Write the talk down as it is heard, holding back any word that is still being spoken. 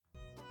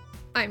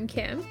I'm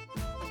Kim.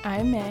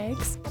 I'm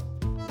Megs.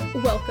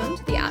 Welcome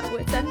to the At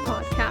Wits End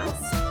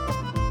podcast.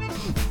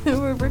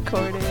 We're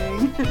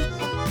recording.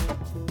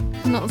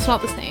 No, it's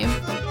not the same.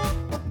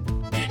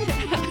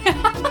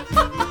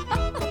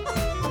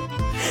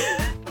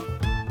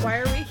 Why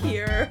are we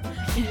here?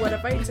 What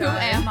have I done? Who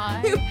am I?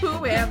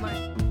 Who am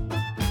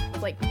I?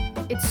 Like,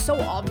 it's so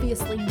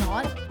obviously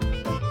not.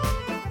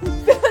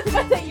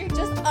 But that you're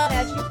just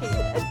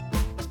uneducated.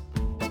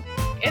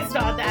 It's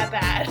not that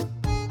bad.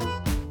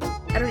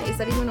 I don't know, is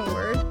that even a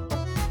word?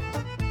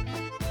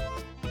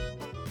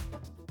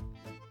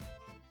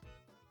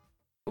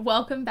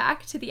 Welcome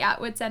back to the At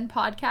Wits End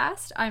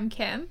podcast. I'm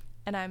Kim.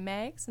 And I'm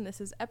Megs, and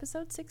this is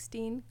episode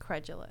 16,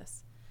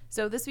 Credulous.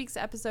 So this week's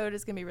episode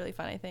is going to be really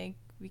fun, I think,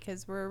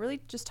 because we're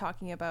really just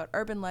talking about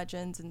urban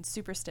legends and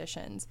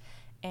superstitions.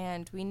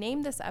 And we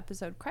named this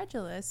episode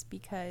Credulous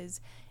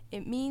because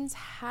it means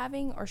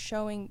having or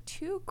showing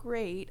too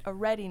great a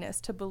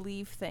readiness to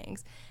believe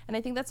things. And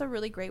I think that's a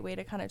really great way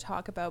to kind of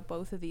talk about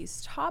both of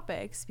these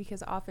topics,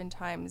 because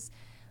oftentimes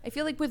I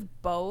feel like with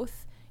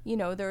both, you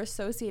know, they're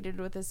associated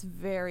with this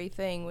very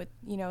thing with,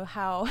 you know,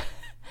 how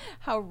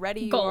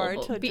ready you are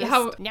to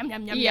just yum,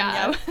 yum, yum,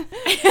 yeah. yum,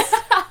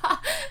 yum.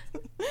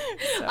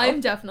 So.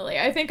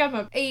 I think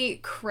I'm a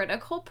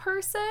critical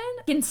person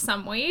in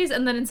some ways,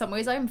 and then in some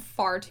ways I'm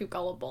far too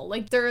gullible.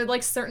 Like, there are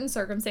like certain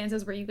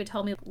circumstances where you could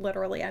tell me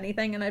literally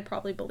anything and I'd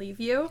probably believe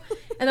you,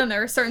 and then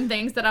there are certain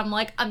things that I'm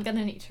like, I'm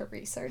gonna need to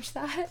research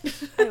that.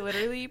 I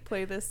literally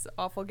play this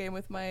awful game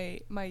with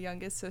my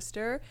youngest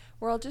sister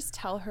where I'll just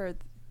tell her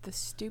the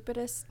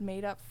stupidest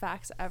made up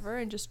facts ever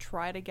and just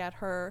try to get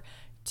her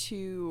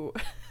to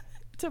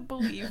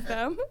believe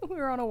them. We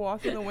were on a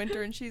walk in the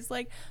winter and she's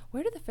like,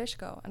 where did the fish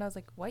go? And I was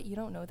like, what, you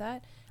don't know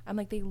that? I'm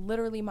like, they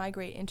literally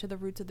migrate into the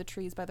roots of the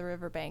trees by the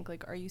riverbank.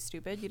 Like, are you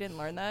stupid? You didn't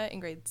learn that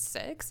in grade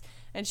 6?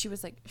 And she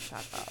was like,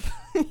 shut up.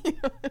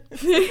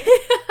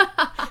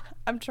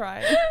 I'm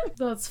trying.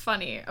 That's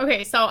funny.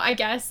 Okay, so I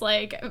guess,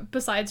 like,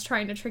 besides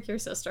trying to trick your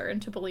sister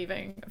into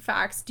believing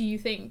facts, do you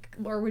think,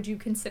 or would you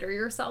consider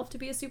yourself to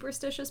be a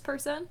superstitious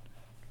person?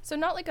 So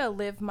not like a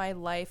live my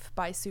life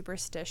by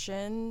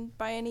superstition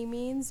by any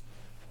means,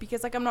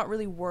 because like I'm not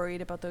really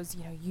worried about those,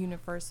 you know,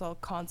 universal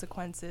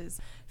consequences.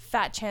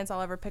 Fat chance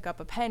I'll ever pick up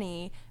a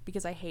penny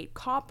because I hate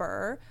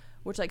copper,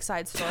 which, like,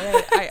 side story,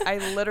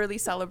 I literally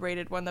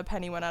celebrated when the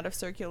penny went out of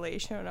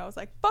circulation and I was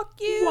like, fuck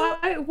you.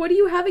 Why? What do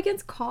you have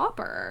against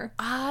copper?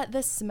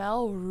 The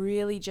smell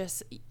really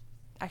just...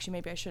 Actually,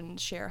 maybe I shouldn't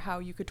share how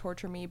you could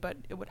torture me, but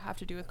it would have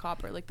to do with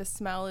copper. Like, the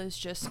smell is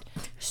just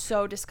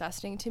so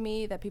disgusting to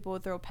me that people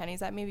would throw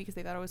pennies at me because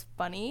they thought it was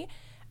funny.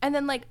 And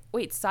then, like,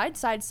 wait, side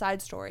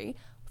story.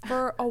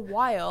 For a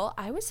while,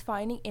 I was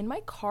finding in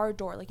my car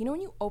door, like, you know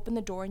when you open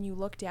the door and you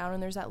look down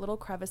and there's that little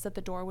crevice that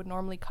the door would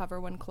normally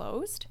cover when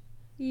closed?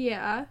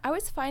 Yeah. I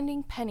was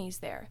finding pennies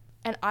there.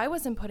 And I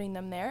wasn't putting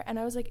them there. And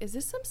I was like, is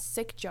this some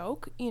sick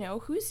joke? You know,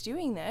 who's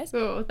doing this?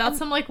 Oh, that's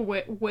some, like,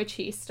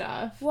 witchy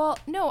stuff. Well,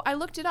 no, I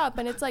looked it up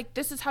and it's like,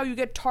 this is how you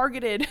get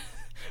targeted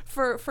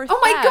for theft. Oh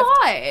my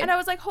God. And I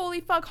was like, holy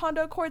fuck,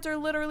 Honda Accords are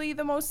literally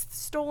the most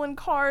stolen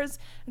cars.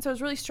 And so I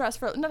was really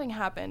stressful. Nothing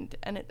happened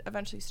and it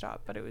eventually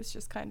stopped, but it was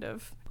just kind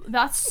of...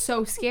 That's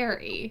so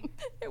scary.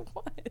 It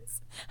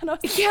was. And I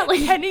was like, yeah,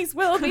 like, pennies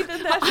will be the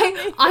death.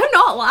 I'm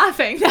not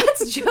laughing.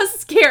 That's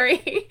just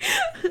scary.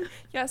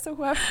 Yeah, so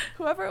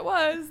whoever it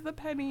was, the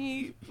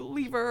penny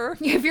lever.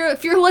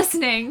 If you're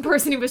listening,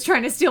 person who was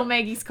trying to steal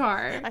Maggie's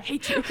car, I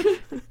hate you.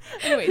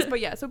 Anyways, but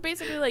yeah, so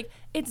basically, like,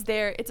 it's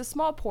there. It's a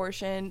small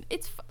portion.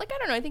 It's like, I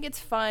don't know. I think it's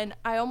fun.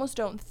 I almost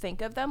don't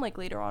think of them, like,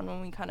 later on when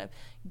we kind of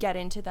get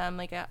into them.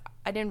 Like,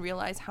 I didn't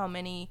realize how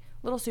many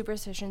little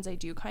superstitions I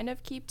do kind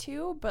of keep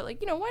to, but, like,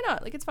 you know, why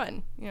not? Like, it's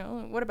fun. You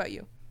know, what about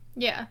you?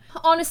 Yeah.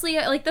 Honestly,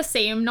 like, the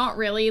same. Not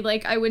really.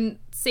 Like, I wouldn't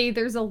say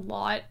there's a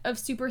lot of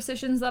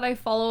superstitions that I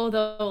follow,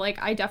 though, like,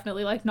 I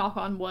definitely, like, knock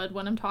on wood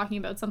when I'm talking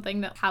about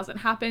something that hasn't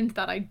happened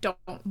that I don't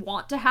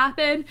want to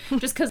happen,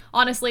 just because,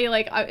 honestly,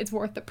 like, it's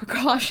worth the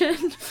precaution.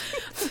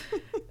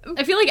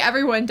 I feel like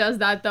everyone does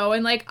that, though,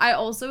 and, like, I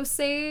also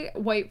say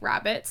white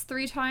rabbits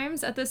 3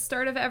 times at the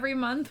start of every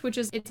month, which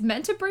is, it's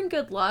meant to bring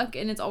good luck,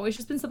 and it's always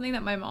just been something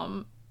that my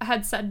mom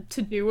had said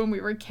to do when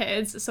we were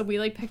kids, so we,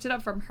 like, picked it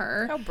up from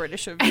her. How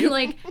British of you. And,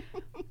 like,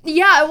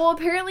 yeah, well,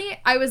 apparently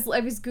I was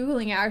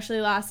Googling it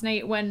actually last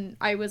night when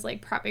I was,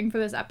 like, prepping for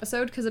this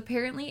episode, because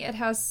apparently it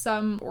has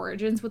some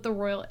origins with the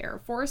Royal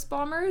Air Force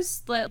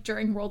bombers that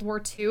during World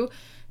War II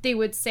they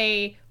would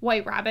say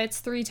white rabbits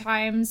 3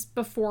 times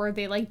before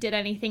they, like, did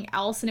anything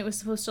else, and it was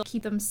supposed to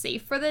keep them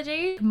safe for the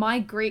day. My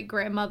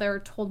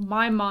great-grandmother told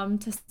my mom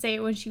to say it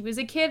when she was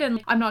a kid,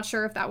 and I'm not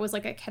sure if that was,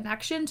 like, a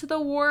connection to the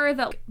war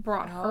that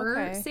brought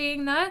her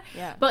saying that.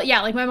 Yeah. But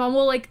yeah, like, my mom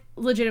will, like,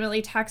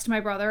 legitimately text my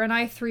brother and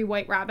I 3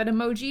 white rabbit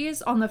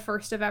emojis on the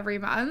 1st of every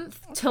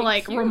month to,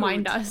 like, cute.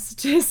 remind us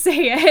to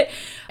say it.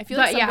 I feel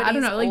like But yeah, I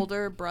don't somebody's know, like-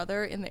 older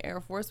brother in the Air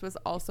Force was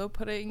also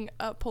pulling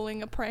a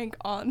prank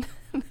on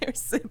their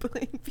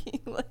sibling,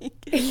 being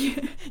like,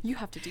 "You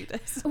have to do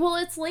this." Well,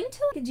 it's linked to,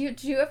 like,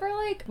 did you ever,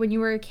 like, when you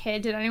were a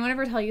kid, did anyone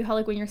ever tell you how,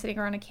 like, when you're sitting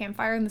around a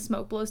campfire and the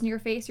smoke blows in your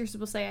face, you're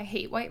supposed to say, "I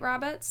hate white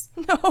rabbits"?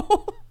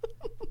 No.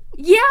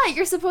 Yeah,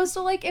 you're supposed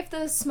to, like, if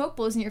the smoke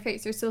blows in your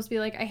face, you're supposed to be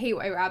like, "I hate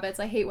white rabbits,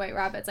 I hate white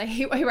rabbits, I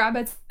hate white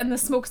rabbits," and the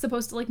smoke's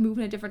supposed to, like, move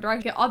in a different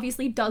direction. It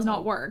obviously does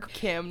not work.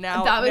 Kim,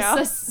 now That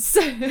was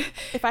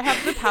if I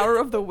have the power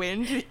of the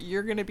wind,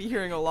 you're gonna be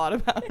hearing a lot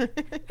about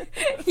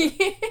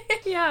it.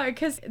 Yeah,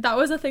 because that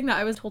was a thing that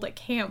I was told at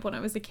camp when I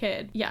was a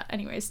kid. Yeah,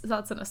 anyways,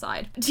 that's an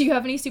aside. Do you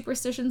have any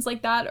superstitions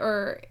like that,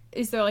 or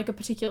is there, like, a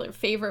particular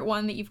favorite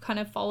one that you've kind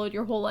of followed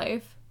your whole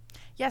life?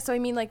 Yeah, so I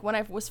mean, like, when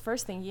I was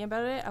first thinking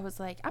about it, I was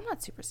like, I'm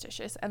not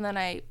superstitious. And then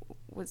I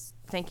was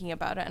thinking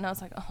about it, and I was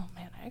like, oh,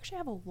 man, I actually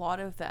have a lot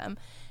of them.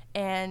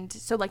 And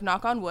so, like,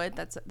 knock on wood,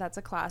 that's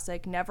a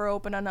classic. Never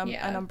open an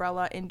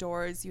umbrella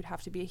indoors. You'd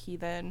have to be a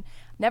heathen.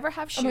 Never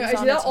have shoes on I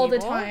do that all the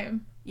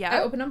time. Yeah.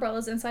 I open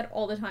umbrellas inside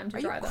all the time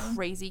to dry them.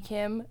 Crazy,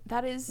 Kim?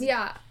 That is...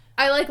 Yeah.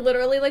 I, like,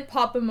 literally, like,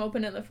 pop them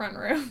open in the front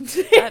room.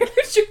 That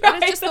is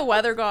just the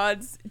weather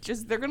gods.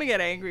 Just, they're gonna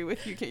get angry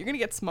with you. You're gonna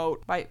get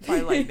smote by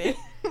lightning.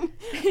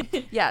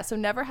 Yeah, so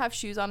never have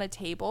shoes on a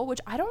table,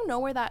 which I don't know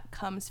where that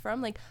comes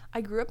from. Like,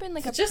 I grew up in,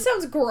 like, it just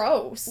sounds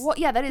gross. Well,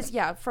 yeah, that is,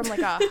 yeah, from, like,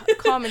 a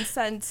common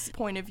sense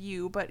point of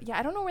view. But, yeah,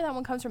 I don't know where that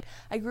one comes from.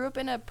 I grew up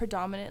in a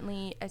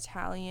predominantly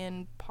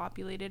Italian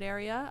populated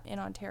area in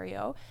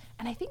Ontario.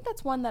 And I think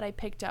that's one that I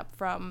picked up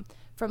from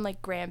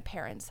like,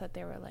 grandparents, that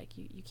they were like,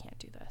 you can't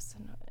do this.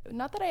 And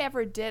not that I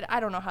ever did.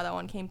 I don't know how that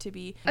one came to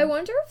be. I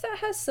wonder if that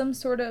has some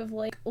sort of,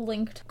 like,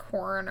 link to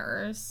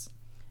coroners.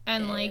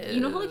 And, like,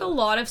 you know how, like, a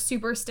lot of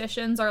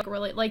superstitions are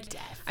really, like,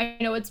 I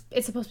know it's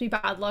supposed to be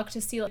bad luck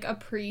to see, like, a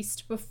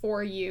priest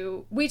before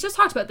you. We just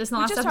talked about this in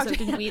the last episode,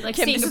 didn't we? Like,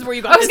 Kim, seeing this is where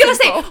you got I was gonna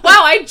info. say,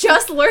 wow, I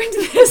just learned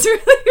this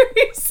really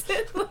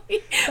recently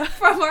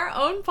from our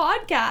own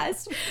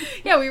podcast.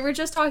 Yeah, we were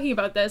just talking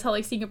about this, how,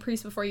 like, seeing a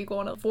priest before you go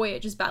on a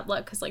voyage is bad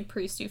luck because, like,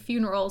 priests do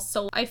funerals.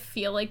 So I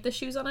feel like the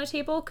shoes on a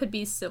table could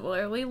be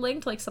similarly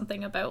linked, like,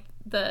 something about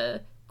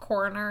the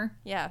coroner.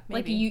 Yeah,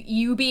 maybe. Like,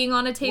 you being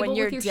on a table when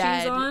you're with your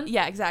dead. shoes on.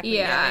 Yeah, exactly.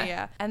 Yeah.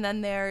 Yeah. And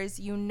then there's,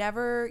 you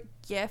never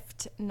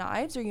gift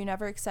knives, or you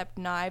never accept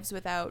knives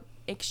without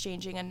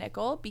exchanging a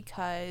nickel,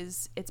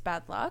 because it's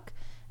bad luck.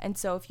 And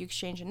so if you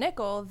exchange a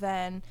nickel,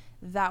 then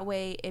that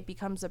way it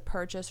becomes a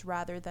purchase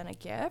rather than a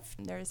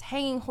gift. There's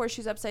hanging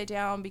horseshoes upside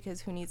down,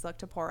 because who needs luck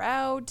to pour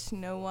out?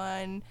 No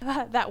one.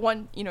 That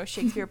one,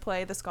 Shakespeare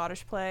play, the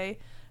Scottish play.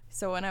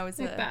 So when I was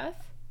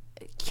Macbeth?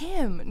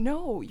 Kim,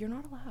 no, you're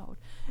not allowed.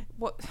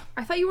 What?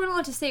 I thought you weren't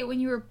allowed to say it when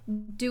you were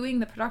doing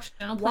the production.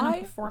 I'll plan on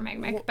performing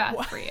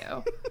Macbeth for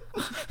you.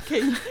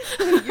 Okay,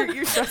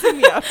 you're stressing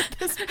me out at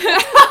this point.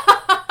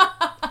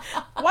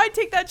 Why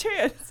take that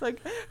chance?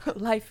 Like,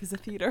 life is a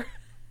theater.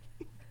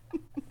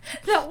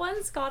 That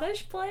one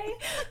Scottish play?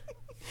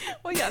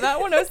 Well, yeah, that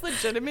one I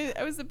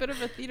was a bit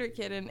of a theater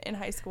kid in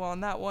high school,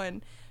 and that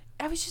one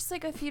I was just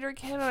like a theater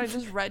kid, and I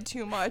just read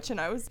too much, and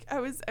I was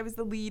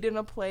the lead in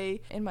a play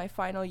in my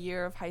final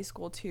year of high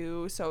school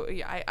too. So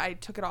yeah, I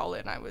took it all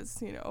in. I was,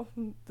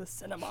 the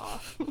cinema.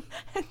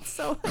 And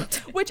so,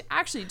 which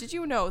actually, did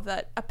you know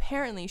that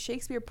apparently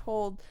Shakespeare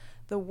pulled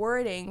the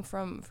wording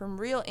from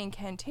real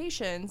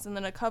incantations, and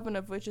then a coven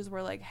of witches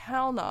were like,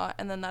 hell not,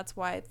 and then that's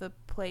why the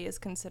play is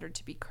considered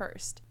to be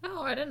cursed.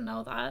 Oh, I didn't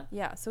know that.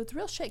 Yeah, so it's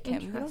real shit, Kim.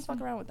 You don't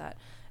fuck around with that.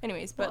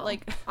 Anyways, but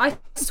like, I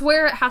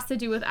swear it has to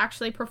do with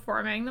actually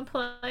performing the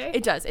play.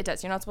 It does.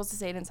 You're not supposed to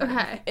say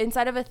it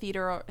inside of a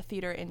theater, or a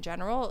theater in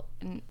general.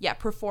 And yeah,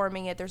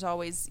 performing it, there's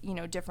always,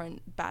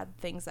 different bad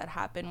things that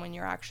happen when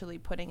you're actually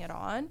putting it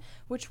on.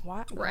 Which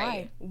why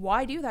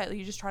do that? Are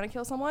you just trying to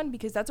kill someone?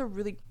 Because that's a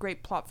really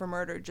great plot for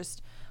murder.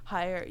 Just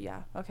hire.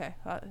 Yeah. Okay.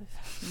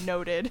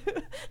 Noted.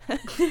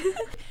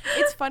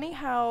 It's funny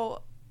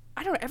how,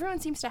 I don't know, everyone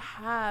seems to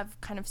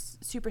have kind of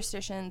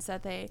superstitions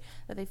that they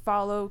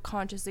follow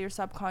consciously or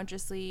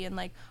subconsciously, and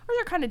like ours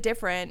are kind of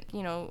different,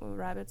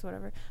 rabbits,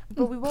 whatever,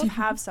 but we both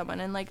have someone,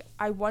 and like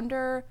I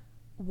wonder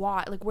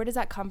why, like, where does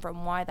that come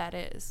from, why that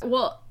is?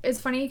 Well,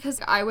 it's funny because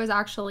I was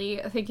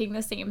actually thinking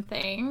the same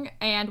thing,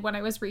 and when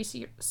I was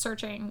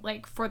researching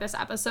like for this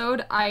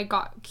episode, I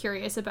got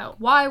curious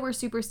about why we're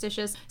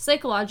superstitious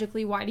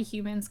psychologically. Why do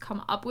humans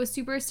come up with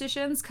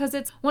superstitions? Because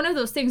it's one of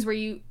those things where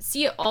you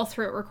see it all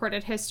throughout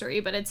recorded history,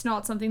 but it's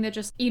not something that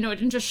just, it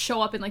didn't just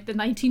show up in like the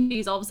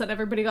 1980s. All of a sudden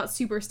everybody got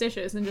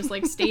superstitious and just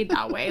like stayed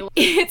that way.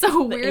 It's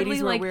a weirdly,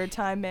 the 80s were like, a weird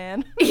time,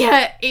 man.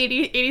 Yeah,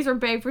 80s were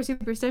big for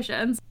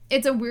superstitions.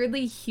 It's a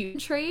weirdly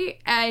huge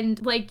trait,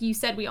 and like you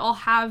said, we all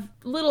have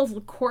little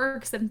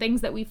quirks and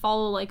things that we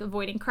follow, like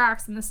avoiding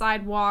cracks in the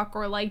sidewalk,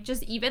 or like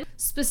just even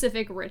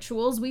specific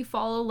rituals we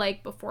follow,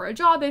 like before a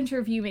job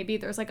interview. Maybe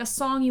there's like a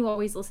song you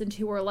always listen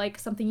to, or like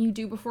something you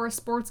do before a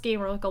sports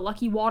game, or like a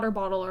lucky water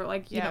bottle, or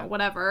like,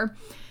 whatever.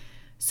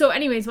 So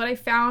anyways, what I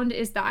found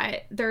is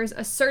that there's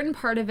a certain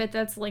part of it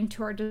that's linked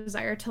to our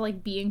desire to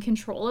like be in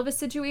control of a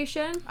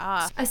situation.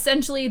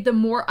 Essentially, the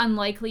more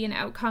unlikely an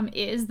outcome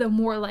is, the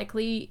more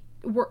likely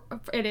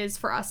it is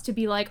for us to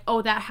be like,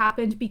 oh, that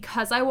happened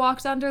because I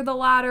walked under the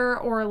ladder,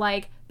 or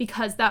like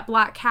because that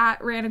black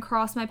cat ran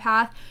across my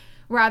path,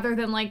 rather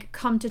than like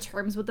come to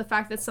terms with the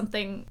fact that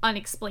something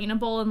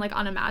unexplainable and like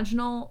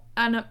unimaginable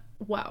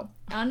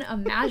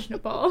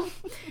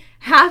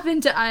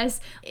happened to us.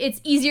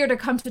 It's easier to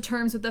come to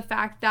terms with the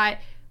fact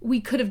that we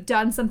could have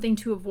done something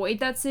to avoid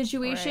that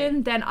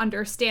situation than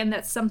understand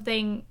that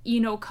something, you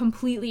know,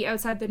 completely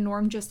outside the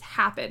norm just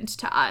happened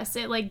to us.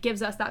 It like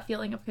gives us that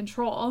feeling of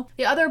control.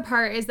 The other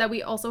part is that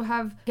we also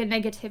have a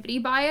negativity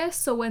bias.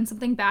 So when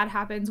something bad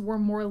happens, we're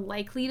more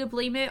likely to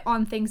blame it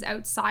on things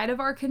outside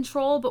of our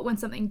control. But when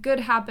something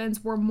good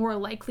happens, we're more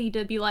likely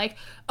to be like,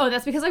 oh,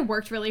 that's because I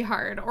worked really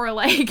hard, or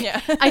like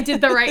I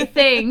did the right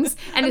things,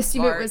 and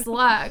assume it was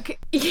luck.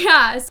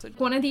 Yeah. So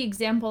one of the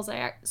examples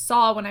I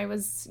saw when I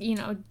was, you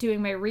know,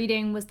 doing my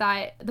reading was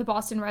that the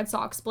Boston Red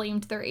Sox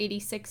blamed their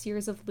 86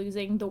 years of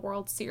losing the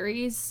World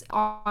Series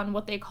on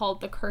what they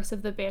called the curse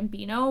of the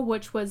Bambino,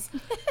 which was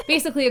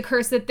basically a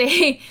curse that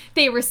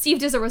they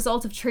received as a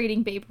result of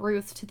trading Babe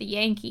Ruth to the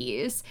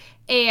Yankees.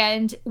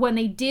 And when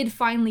they did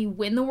finally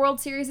win the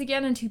World Series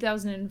again in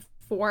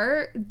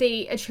 2004,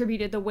 they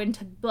attributed the win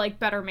to like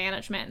better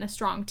management and a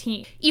strong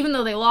team. Even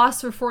though they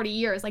lost for 40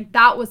 years, like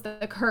that was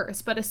the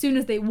curse. But as soon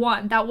as they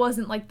won, that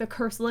wasn't like the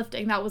curse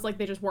lifting. That was like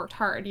they just worked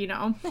hard, you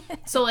know?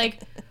 So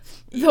like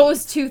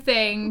those two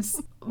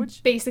things,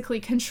 which basically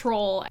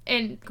control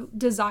and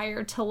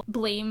desire to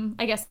blame,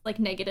 I guess, like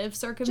negative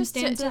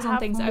circumstances on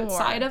things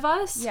outside of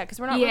us. Yeah, because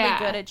we're not really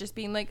good at just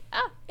being like,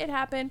 it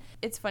happened.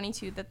 It's funny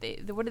too that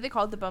what do they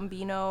call it? The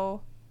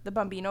Bambino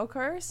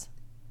curse?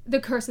 The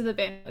curse of the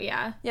Bambino,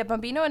 yeah. Yeah,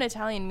 Bambino in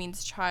Italian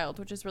means child,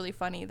 which is really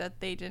funny that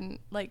they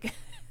didn't, like,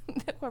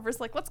 whoever's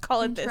like, let's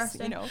call it this,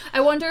 you know. I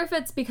wonder if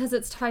it's because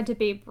it's tied to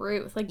Babe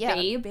Ruth, like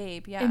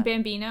Babe, yeah. And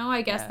Bambino,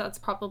 I guess that's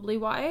probably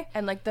why.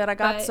 And, like, the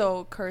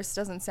ragazzo curse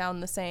doesn't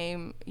sound the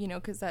same, you know,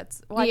 because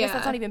that's, well, I guess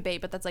that's not even babe,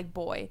 but that's, like,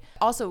 boy.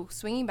 Also,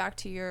 swinging back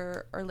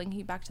to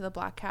linking back to the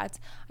black cats,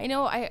 I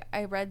know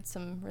I read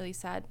some really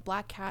sad,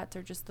 black cats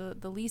are just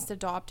the least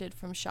adopted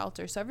from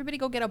shelter, so everybody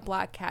go get a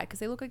black cat, because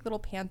they look like little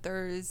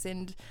panthers,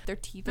 and their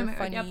teeth are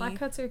funny. Yeah, black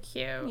cats are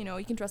cute. You know,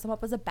 you can dress them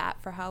up as a bat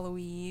for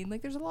Halloween.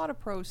 Like, there's a lot of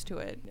pros to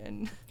it.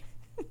 And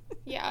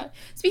yeah.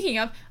 Speaking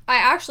of, I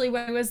actually,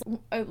 when I was,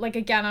 like,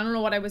 again, I don't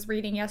know what I was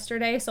reading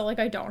yesterday, so, like,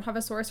 I don't have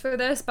a source for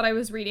this, but I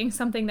was reading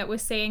something that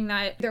was saying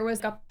that there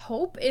was a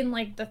pope in,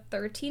 like, the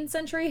 13th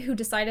century who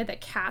decided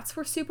that cats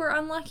were super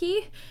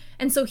unlucky,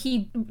 and so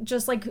he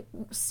just, like,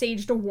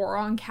 staged a war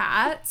on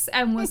cats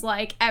and was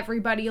like,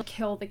 everybody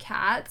kill the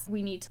cats,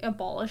 we need to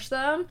abolish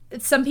them.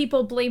 Some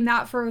people blame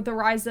that for the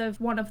rise of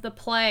one of the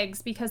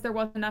plagues because there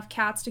wasn't enough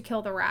cats to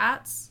kill the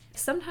rats.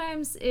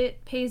 Sometimes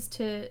it pays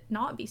to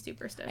not be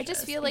superstitious. I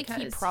just feel like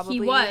he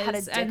probably had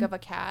a dick of a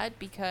cat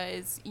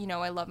because, you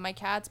know, I love my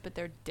cats, but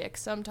they're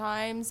dicks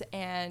sometimes.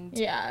 And,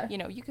 you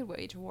know, you could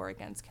wage a war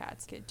against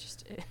cats.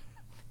 It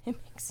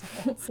makes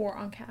sense. War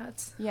on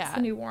cats. Yeah. It's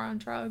the new war on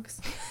drugs.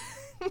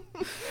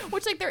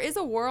 Which, like, there is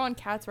a war on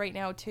cats right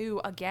now,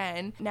 too,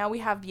 again. Now we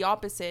have the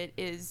opposite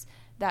is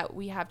that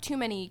we have too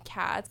many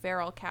cats,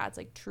 feral cats,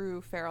 like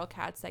true feral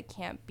cats that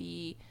can't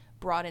be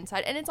brought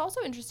inside. And it's also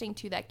interesting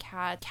too that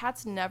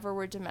cats never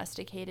were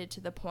domesticated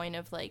to the point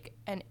of like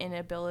an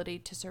inability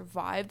to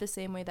survive the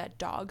same way that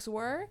dogs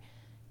were,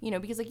 you know,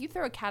 because like you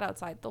throw a cat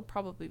outside, they'll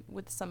probably,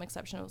 with some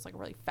exception of like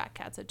really fat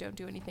cats that don't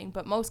do anything,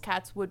 but most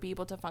cats would be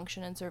able to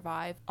function and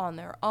survive on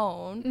their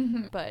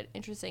own. But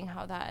interesting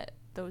how that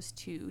those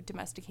two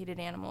domesticated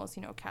animals,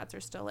 you know, cats are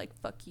still like,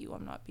 fuck you,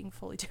 I'm not being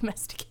fully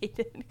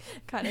domesticated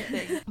kind of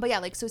thing. But yeah,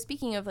 like, so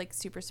speaking of like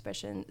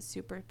superstitions,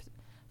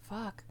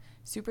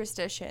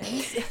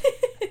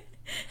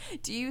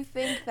 do you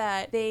think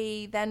that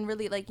they then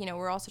really, like, you know,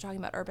 we're also talking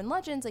about urban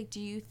legends, like, do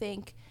you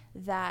think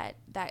that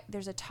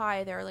there's a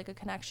tie there, like a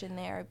connection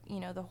there, you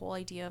know, the whole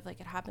idea of like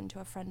it happened to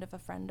a friend of a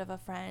friend of a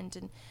friend,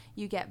 and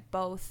you get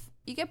both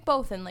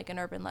in like an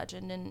urban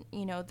legend, and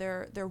you know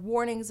they're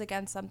warnings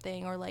against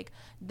something, or like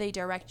they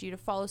direct you to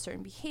follow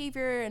certain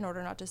behavior in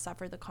order not to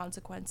suffer the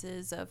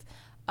consequences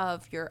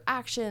of your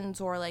actions,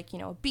 or like, you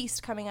know, a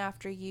beast coming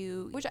after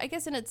you, which I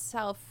guess in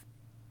itself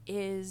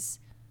is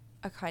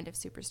a kind of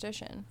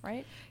superstition,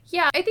 right?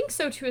 Yeah, I think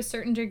so to a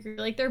certain degree.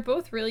 Like, they're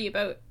both really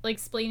about like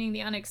explaining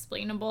the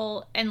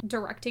unexplainable and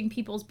directing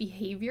people's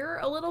behavior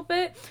a little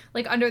bit,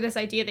 like under this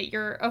idea that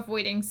you're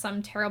avoiding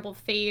some terrible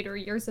fate or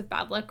years of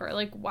bad luck, or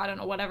like, I don't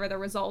know, whatever the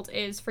result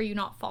is for you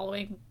not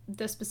following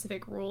the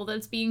specific rule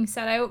that's being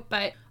set out.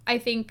 But I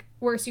think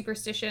where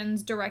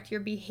superstitions direct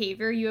your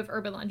behavior, you have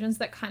urban legends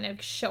that kind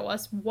of show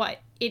us what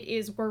it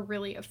is we're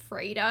really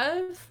afraid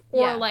of,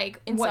 or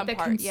like what the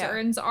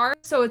concerns are.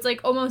 So it's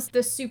like almost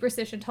the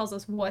superstition tells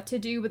us what to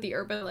do, but the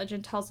urban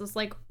legend tells us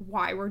like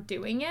why we're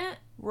doing it.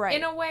 Right.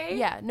 in a way.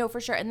 Yeah, no, for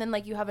sure. And then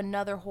like you have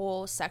another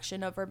whole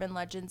section of urban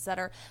legends that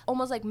are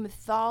almost like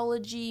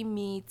mythology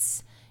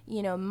meets,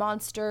 you know,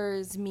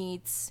 monsters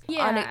meets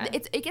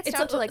it gets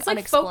down to like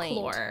unexplained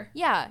folklore.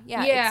 Yeah.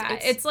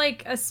 It's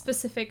like a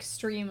specific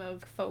stream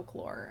of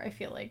folklore, I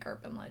feel like,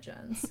 urban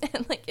legends.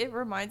 And like it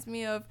reminds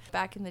me of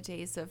back in the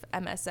days of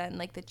MSN,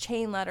 like the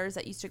chain letters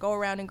that used to go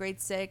around in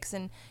grade 6,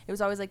 and it was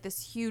always like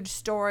this huge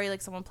story,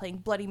 like someone playing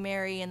Bloody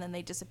Mary, and then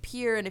they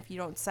disappear, and if you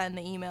don't send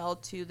the email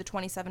to the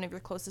 27 of your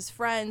closest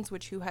friends,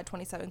 which who had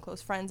 27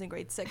 close friends in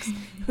grade 6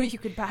 who you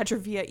could badger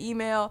via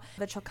email,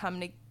 that she'll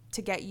come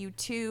to get you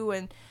too.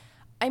 And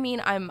I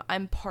mean,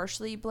 I'm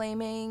partially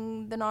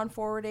blaming the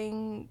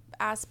non-forwarding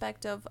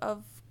aspect of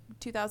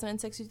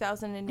 2006,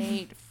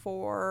 2008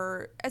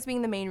 as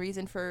being the main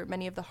reason for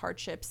many of the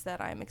hardships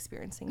that I'm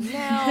experiencing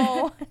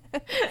now.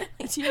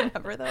 Do you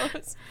remember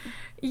those?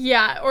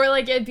 Yeah, or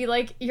like it'd be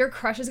like your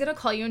crush is gonna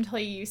call you and tell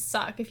you you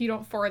suck if you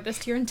don't forward this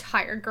to your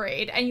entire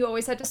grade, and you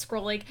always had to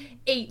scroll like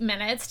 8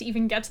 minutes to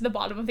even get to the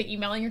bottom of the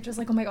email, and you're just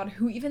like, oh my god,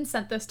 who even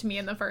sent this to me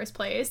in the first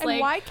place? And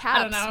like, why caps?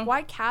 I don't know.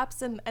 Why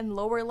caps and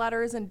lower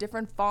letters and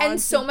different fonts? And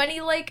so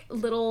many like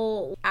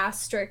little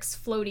asterisks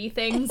floaty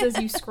things as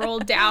you scroll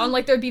down.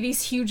 Like there'd be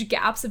these huge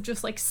gaps of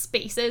just like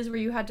spaces where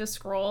you had to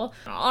scroll.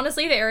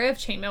 Honestly, the era of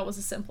chainmail was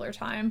a simpler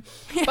time.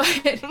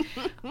 But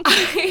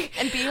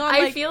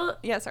I feel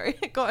yeah, sorry,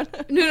 go on.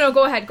 No,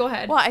 go ahead.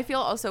 Well, I feel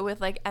also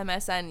with like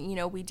MSN, you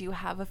know, we do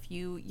have a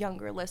few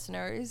younger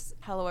listeners.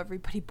 Hello,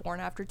 everybody born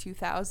after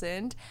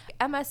 2000.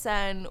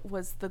 MSN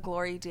was the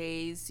glory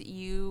days.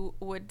 You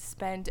would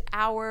spend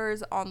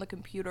hours on the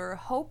computer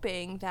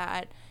hoping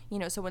that, you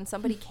know, so when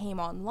somebody came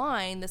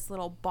online, this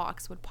little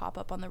box would pop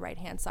up on the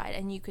right-hand side,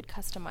 and you could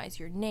customize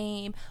your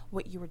name,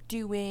 what you were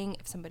doing,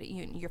 if somebody,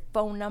 your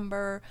phone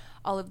number,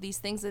 all of these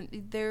things. And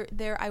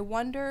I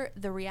wonder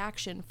the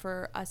reaction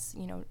for us,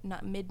 you know,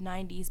 not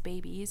mid-90s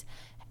babies,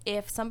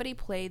 if somebody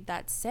played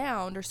that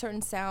sound or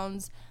certain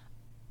sounds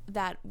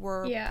that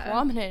were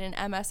prominent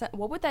in MSN,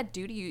 what would that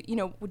do to you? You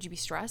know, would you be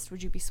stressed?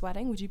 Would you be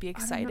sweating? Would you be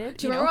excited?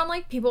 Do you remember when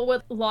like people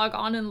would log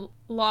on and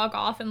log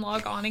off and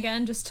log on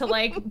again just to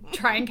like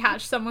try and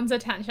catch someone's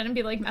attention and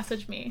be like,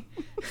 message me.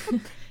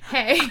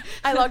 Hey,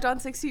 I logged on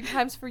 16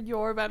 times for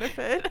your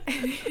benefit.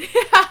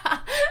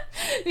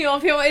 You know,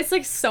 people, it's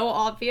like so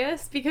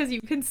obvious because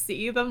you can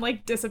see them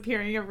like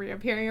disappearing and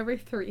reappearing every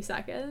 3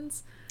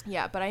 seconds.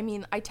 Yeah, but I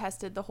mean, I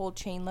tested the whole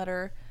chain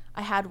letter.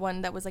 I had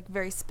one that was like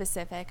very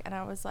specific, and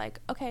I was like,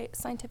 okay,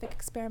 scientific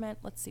experiment,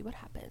 let's see what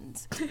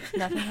happens.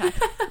 Nothing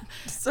happened.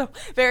 So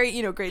very,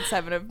 you know, grade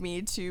 7 of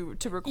me to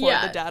record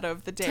the data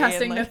of the day.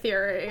 Testing and, like, the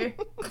theory.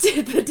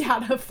 The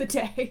data of the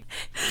day.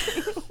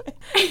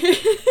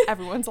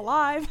 Everyone's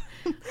alive.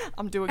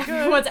 I'm doing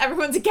good.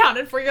 Everyone's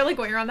accounted for. You're like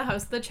going around the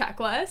house with the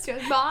checklist. You're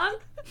like, Mom?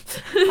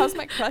 How's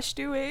my crush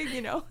doing?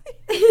 You know?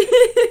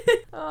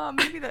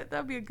 Maybe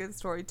that'd be a good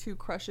story too.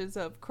 Crushes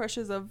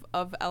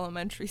of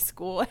elementary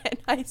school and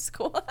high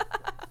school.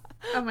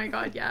 Oh my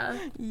god, yeah.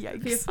 Yikes.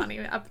 It'd be a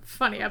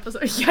funny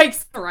episode.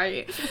 Yikes,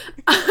 right.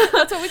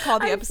 That's what we call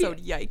the episode,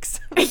 Yikes.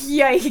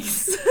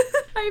 Yikes.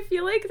 I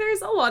feel like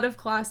there's a lot of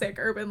classic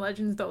urban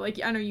legends though. Like,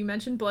 I know you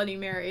mentioned Bloody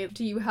Mary.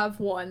 Do you have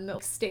one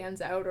that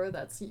stands out or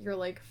that's your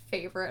like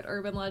favorite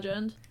urban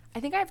legend? I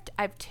think I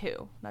have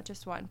 2, not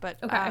just one, but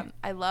okay.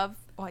 I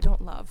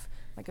don't love,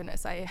 my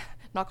goodness, I'm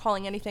not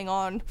calling anything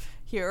on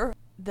here,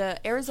 the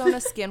Arizona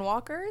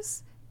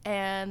Skinwalkers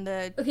and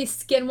the... Okay,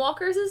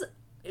 Skinwalkers is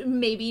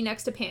maybe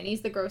next to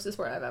panties the grossest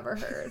word I've ever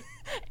heard.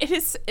 It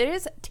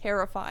is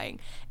terrifying.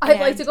 I'd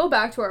like to go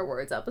back to our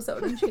words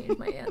episode and change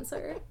my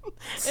answer.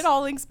 It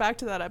all links back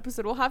to that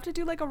episode. We'll have to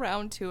do like a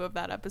round 2 of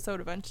that episode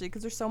eventually,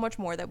 because there's so much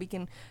more that we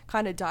can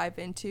kind of dive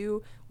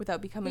into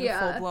without becoming a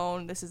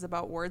full-blown this is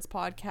about words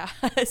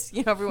podcast.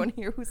 You know, everyone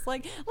here who's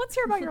like, let's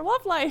hear about your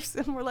love lives,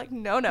 and we're like,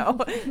 no.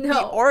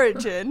 The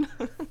origin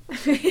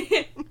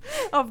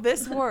of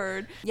this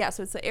word. Yeah,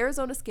 so it's the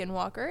Arizona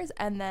Skinwalkers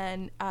and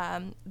then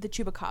the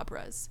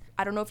Chupacabras.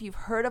 I don't know if you've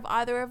heard of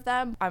either of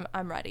them.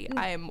 I'm ready.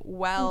 I am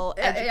well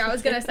educated. Yeah, I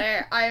was gonna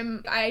say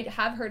I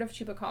have heard of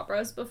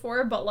chupacabras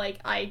before, but like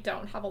I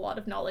don't have a lot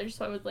of knowledge,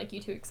 so I would like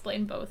you to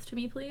explain both to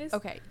me, please.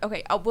 Okay.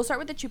 We'll start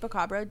with the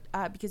chupacabra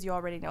because you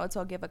already know it. So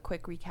I'll give a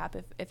quick recap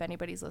if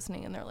anybody's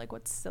listening and they're like,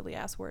 "What silly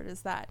ass word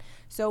is that?"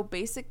 So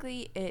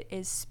basically, it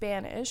is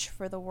Spanish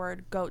for the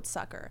word goat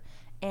sucker.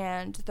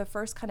 And the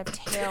first kind of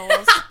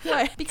tales...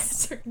 What?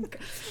 Because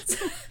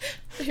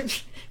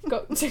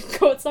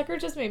goat sucker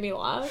just made me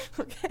laugh.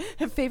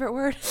 Okay. Favorite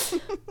word?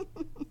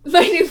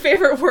 My new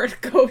favorite word,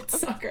 goat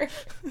sucker.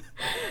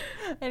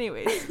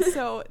 Anyways,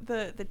 so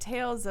the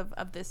tales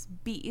of this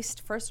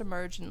beast first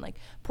emerged in like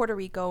Puerto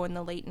Rico in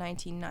the late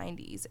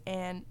 1990s.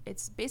 And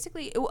it's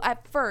basically,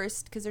 at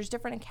first, because there's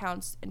different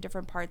accounts in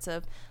different parts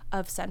of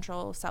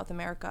Central South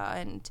America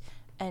and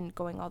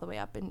going all the way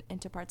up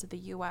into parts of the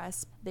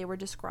U.S., they were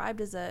described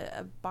as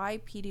a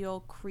bipedal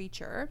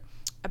creature,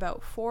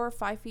 about 4 or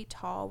 5 feet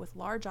tall, with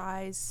large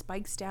eyes,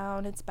 spikes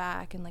down its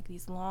back, and like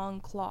these long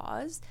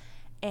claws.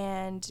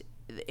 And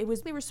it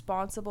was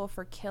responsible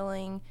for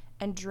killing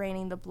and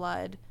draining the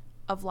blood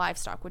of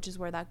livestock, which is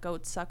where that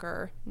goat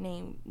sucker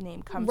name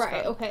comes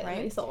right, from. Okay, right?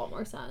 that makes a lot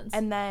more sense.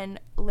 And then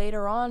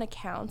later on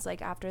accounts,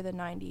 like after the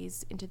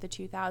 90s into the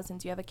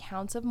 2000s, you have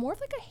accounts of more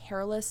of like a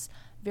hairless,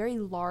 very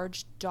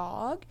large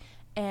dog,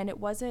 and it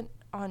wasn't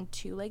on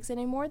 2 legs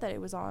anymore, that it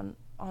was on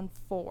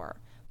 4.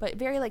 But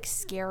very like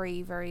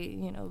scary, very,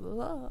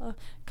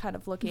 kind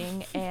of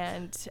looking.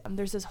 And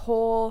there's this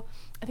whole,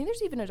 I think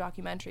there's even a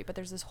documentary, but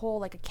there's this whole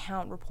like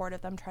account report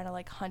of them trying to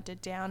like hunt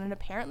it down. And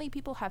apparently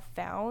people have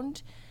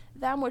found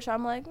them, which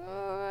I'm like,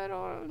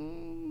 I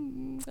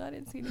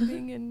didn't see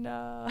anything. And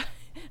I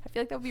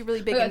feel like that would be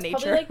really big in nature.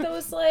 Probably like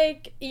those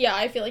like, yeah,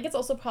 I feel like it's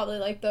also probably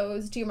like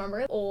those, do you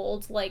remember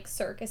old like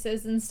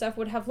circuses and stuff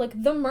would have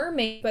like the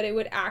mermaid, but it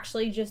would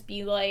actually just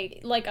be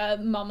like a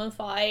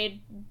mummified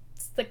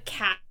the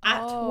cat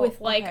with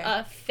like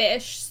a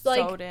fish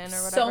like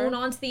sewn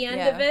onto the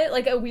end of it,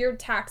 like a weird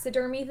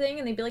taxidermy thing,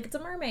 and they'd be like, it's a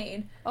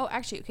mermaid. Oh,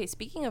 actually, okay,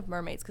 speaking of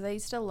mermaids, because I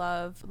used to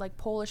love like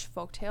Polish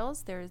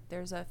folktales,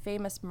 there's a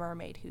famous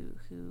mermaid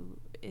who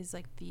is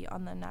like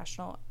one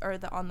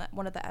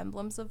of the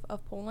emblems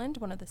of Poland,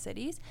 one of the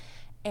cities,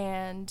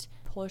 and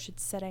Polish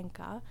it's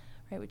Syrenka,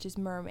 right, which is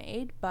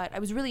mermaid. But I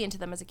was really into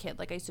them as a kid.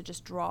 Like I used to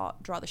just draw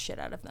the shit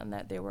out of them.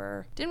 That they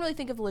were, didn't really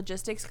think of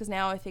logistics, because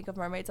now I think of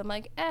mermaids, I'm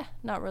like,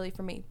 not really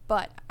for me.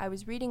 But I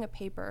was reading a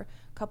paper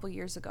a couple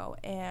years ago,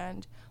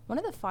 and one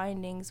of the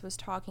findings was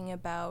talking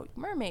about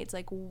mermaids.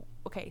 Like,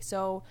 okay,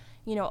 so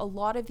a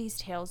lot of these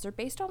tales, they're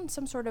based on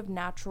some sort of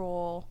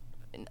natural,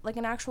 like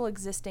an actual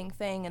existing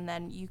thing, and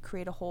then you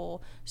create a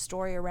whole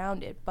story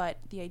around it. But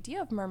the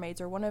idea of mermaids,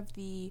 or one of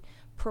the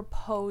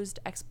proposed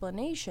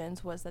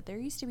explanations, was that there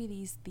used to be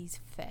these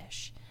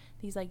fish,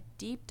 these like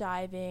deep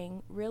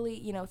diving, really,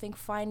 think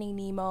Finding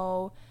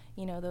Nemo,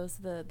 those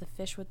the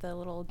fish with the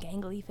little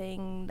gangly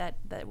thing that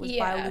was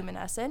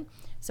bioluminescent.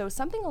 So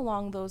something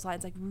along those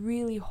lines, like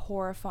really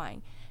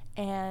horrifying.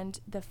 And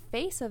the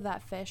face of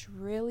that fish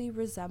really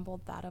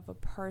resembled that of a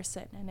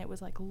person, and it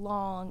was like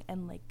long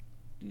and like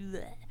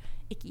bleh,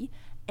 icky,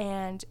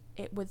 and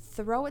it would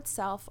throw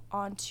itself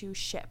onto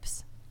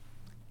ships.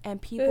 And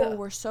people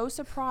were so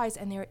surprised,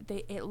 and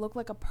it looked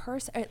like a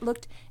person.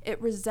 It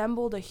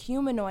resembled a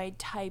humanoid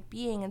type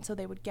being, and so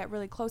they would get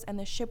really close, and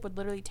the ship would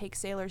literally take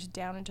sailors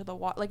down into the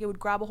water. Like it would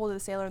grab a hold of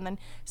the sailor and then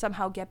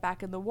somehow get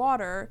back in the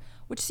water,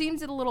 which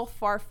seems a little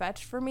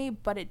far-fetched for me,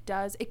 but it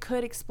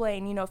could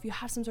explain, if you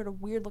have some sort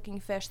of weird-looking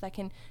fish that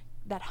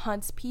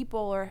hunts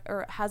people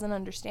or has an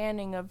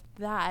understanding of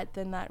that,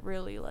 then that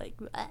really like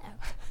bleh.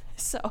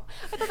 So I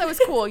thought that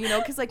was cool,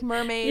 because like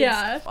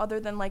mermaids, other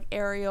than like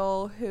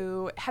Ariel,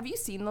 have you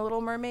seen The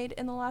Little Mermaid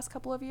in the last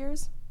couple of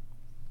years?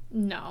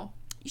 No.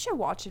 You should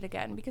watch it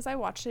again, because I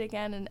watched it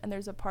again, and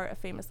there's a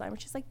famous line where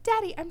she's like,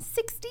 Daddy, I'm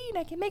 16,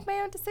 I can make my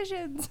own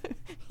decisions.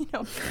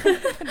 No,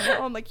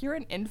 I'm like, you're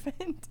an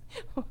infant.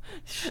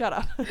 Shut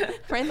up.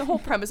 Right, in the whole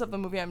premise of the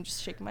movie, I'm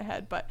just shaking my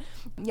head. But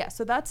yeah,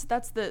 so that's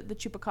the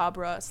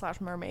chupacabra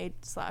 / mermaid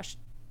 /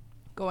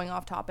 going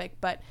off topic,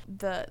 but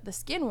the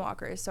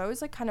skinwalkers. So I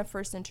was like kind of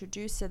first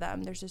introduced to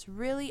them. There's this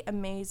really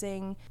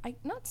amazing,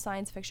 not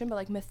science fiction, but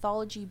like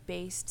mythology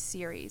based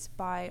series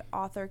by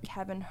author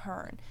Kevin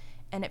Hearn.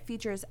 And it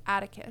features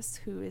Atticus,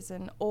 who is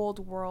an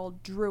old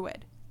world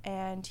druid.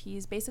 And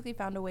he's basically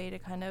found a way to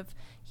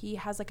he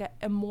has like a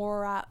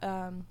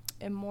immortality.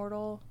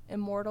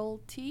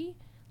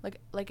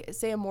 Like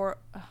say immortal,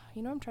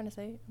 you know what I'm trying to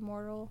say?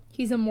 Immortal.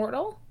 He's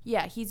immortal?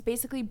 Yeah, he's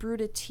basically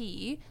brewed a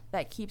tea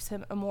that keeps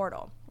him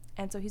immortal.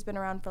 And so he's been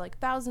around for like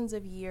thousands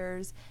of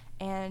years.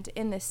 And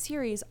in this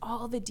series,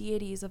 all the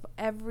deities of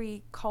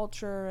every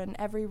culture and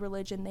every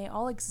religion, they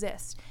all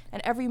exist.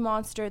 And every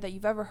monster that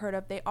you've ever heard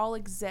of, they all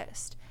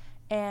exist.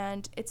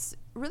 And it's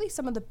really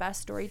some of the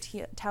best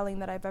storytelling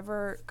that I've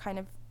ever kind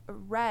of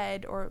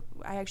read, or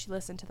I actually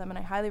listened to them, and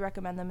I highly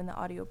recommend them in the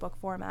audiobook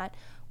format,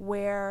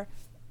 where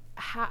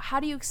how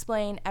do you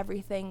explain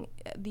everything,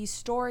 these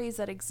stories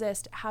that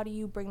exist, how do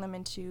you bring them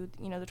into,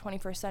 the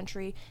 21st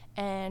century,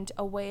 and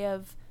a way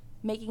of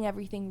making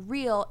everything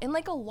real in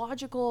like a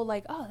logical,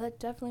 like, oh, that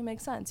definitely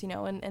makes sense,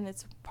 and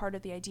it's part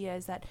of the idea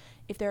is that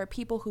if there are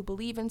people who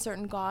believe in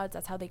certain gods,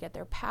 that's how they get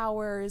their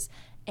powers.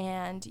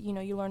 And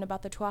you learn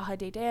about the Tuatha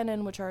De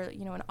Danann, which are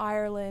in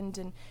Ireland,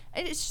 and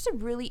it's just a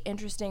really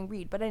interesting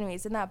read. But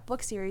anyways, in that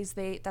book series,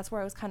 that's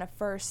where I was kind of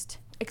first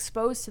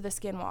exposed to the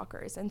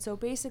skinwalkers. And so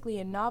basically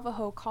in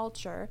Navajo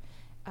culture,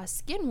 a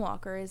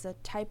skinwalker is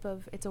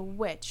it's a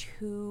witch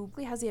who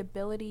has the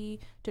ability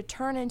to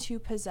turn into,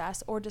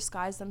 possess, or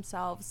disguise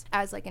themselves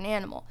as like an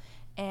animal.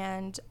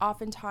 And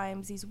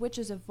oftentimes these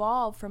witches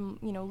evolve from,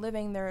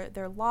 living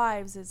their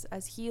lives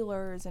as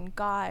healers and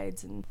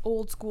guides and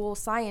old school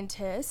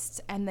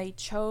scientists, and they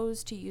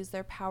chose to use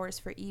their powers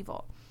for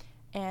evil.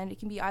 And it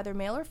can be either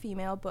male or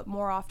female, but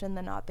more often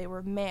than not, they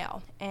were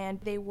male. And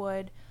they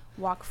would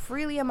walk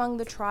freely among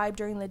the tribe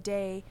during the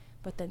day,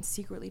 but then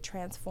secretly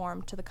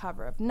transform to the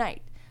cover of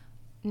night.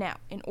 Now,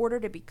 in order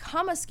to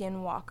become a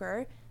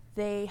skinwalker,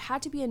 they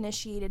had to be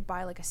initiated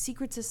by like a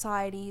secret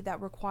society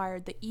that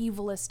required the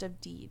evilest of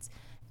deeds.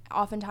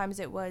 Oftentimes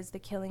it was the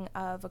killing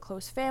of a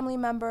close family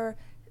member.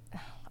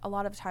 A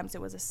lot of times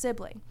it was a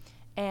sibling.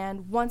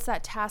 And once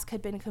that task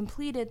had been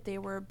completed, they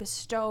were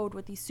bestowed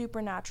with these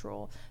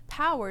supernatural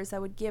powers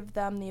that would give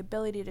them the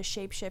ability to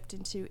shapeshift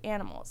into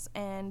animals.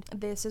 And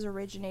this is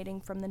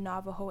originating from the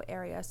Navajo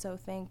area. So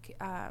think,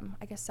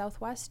 I guess,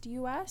 Southwest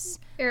U.S.?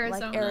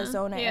 Arizona. Like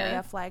Arizona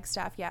area,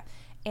 Flagstaff, yeah.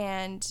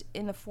 And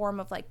in the form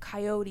of like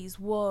coyotes,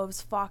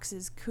 wolves,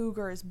 foxes,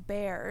 cougars,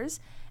 bears.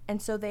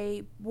 And so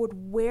they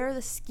would wear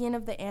the skin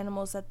of the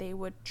animals that they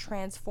would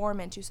transform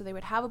into. So they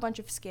would have a bunch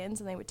of skins,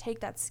 and they would take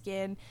that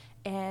skin,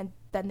 and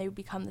then they would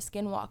become the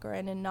skinwalker.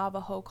 And in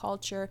Navajo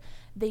culture,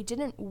 they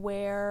didn't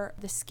wear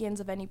the skins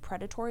of any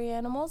predatory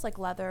animals, like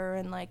leather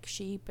and like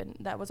sheep, and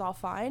that was all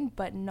fine,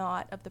 but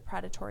not of the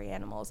predatory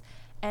animals.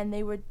 And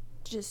they would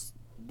just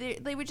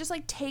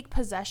like take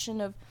possession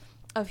of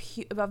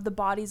the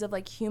bodies of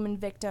like human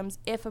victims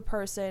if a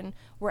person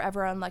were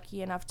ever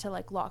unlucky enough to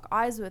like lock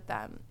eyes with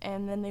them,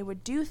 and then they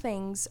would do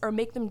things or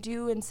make them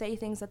do and say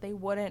things that they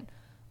wouldn't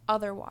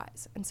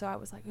otherwise. And so I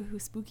was like, ooh,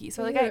 spooky.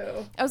 So like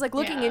I was like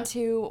looking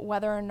into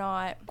whether or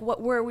not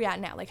where are we at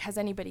now, like has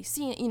anybody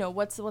seen, you know,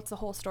 what's the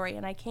whole story.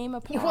 And I came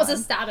upon what's the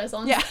status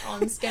on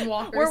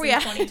Skinwalkers where are we in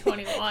at?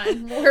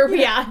 2021. Where are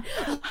we at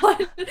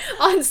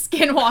on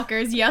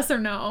Skinwalkers, yes or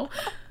no?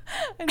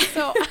 And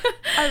so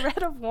I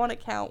read of one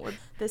account with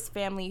this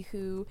family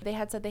who they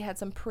had said they had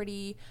some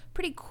pretty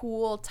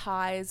cool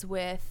ties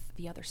with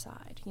the other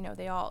side. You know,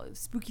 they all,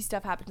 spooky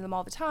stuff happened to them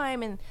all the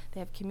time, and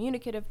they have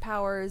communicative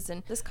powers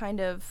and this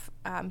kind of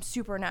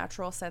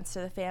supernatural sense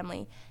to the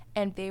family.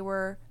 And they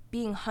were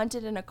being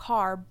hunted in a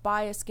car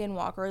by a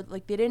skinwalker.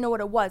 Like, they didn't know what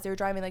it was. They were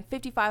driving like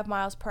 55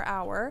 miles per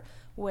hour,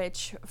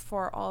 which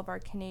for all of our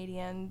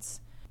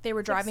Canadians, they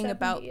were driving like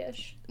about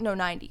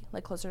 90,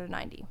 like closer to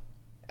 90.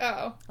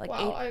 Oh, like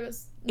wow, I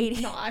was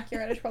 80. not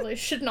accurate. I probably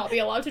should not be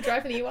allowed to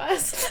drive in the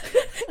U.S.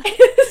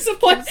 It's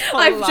what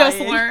I've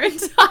just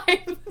learned.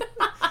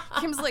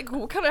 Kim's like,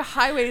 what kind of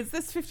highway is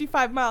this?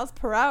 55 miles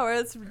per hour?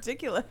 That's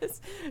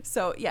ridiculous.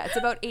 So, yeah, it's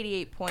about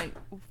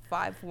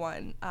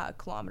 88.51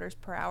 kilometers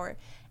per hour.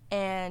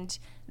 And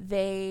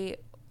they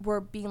were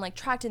being, like,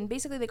 tracked. And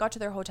basically, they got to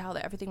their hotel.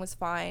 That everything was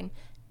fine.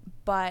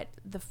 But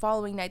the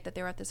following night that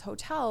they were at this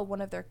hotel, one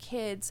of their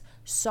kids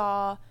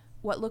saw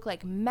what looked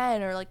like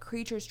men or like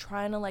creatures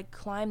trying to like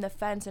climb the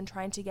fence and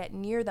trying to get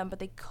near them, but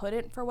they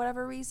couldn't for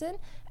whatever reason.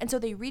 And so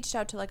they reached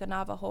out to like a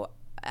Navajo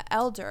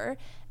elder,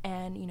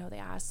 and, you know, they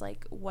asked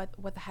like, what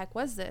the heck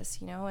was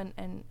this, you know,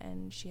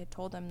 and she had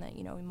told them that,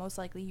 you know, most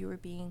likely you were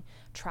being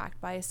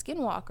tracked by a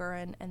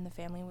skinwalker. And the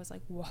family was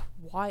like,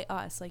 why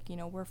us? Like, you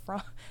know,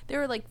 they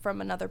were like from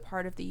another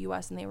part of the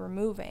US, and they were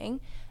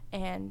moving.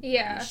 And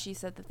she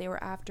said that they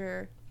were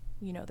after,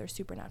 you know, their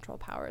supernatural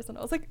powers. And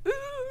I was like,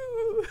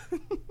 ooh.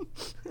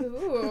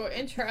 Ooh,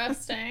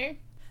 interesting.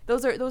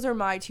 Those are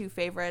my two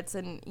favorites.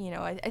 And, you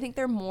know, I think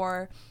they're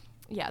more,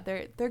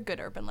 they're good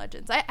urban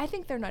legends. I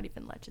think they're not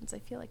even legends. I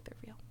feel like they're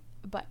real.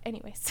 But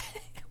anyways,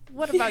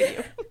 what about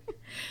you?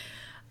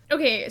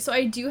 Okay, so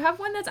I do have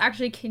one that's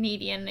actually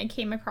Canadian. I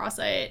came across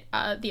it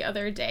the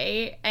other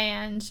day,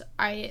 and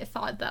I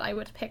thought that I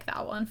would pick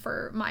that one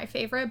for my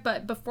favorite.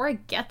 But before I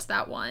get to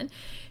that one,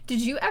 did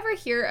you ever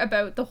hear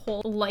about the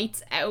whole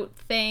lights out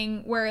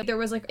thing, where there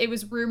was like, it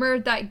was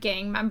rumored that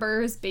gang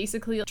members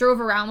basically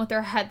drove around with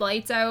their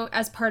headlights out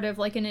as part of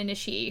like an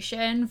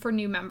initiation for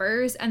new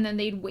members, and then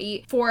they'd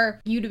wait for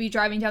you to be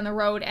driving down the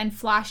road and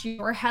flash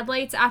your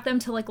headlights at them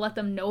to like let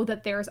them know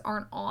that theirs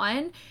aren't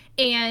on.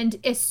 And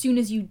as soon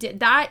as you did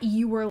that,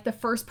 you were the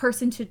first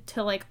person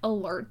to like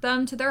alert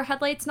them to their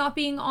headlights not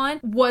being on,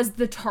 was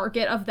the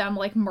target of them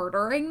like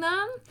murdering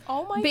them.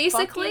 Oh my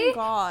basically. Fucking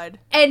God.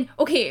 And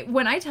okay,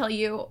 when I tell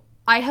you,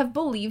 I have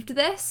believed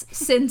this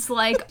since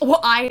like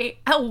I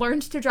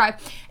learned to drive.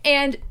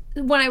 And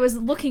when I was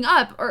looking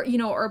up, or, you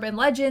know, urban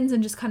legends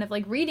and just kind of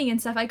like reading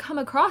and stuff, I come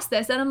across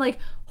this and I'm like,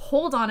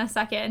 hold on a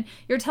second,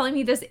 you're telling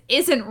me this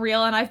isn't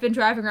real, and I've been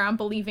driving around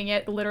believing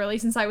it literally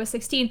since I was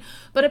 16.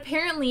 But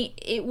apparently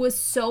it was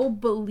so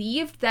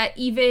believed that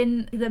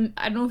even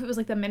I don't know if it was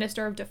like the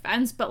Minister of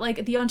Defense, but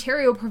like the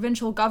Ontario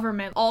provincial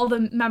government, all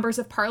the members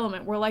of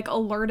parliament were like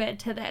alerted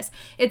to this.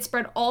 It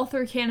spread all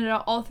through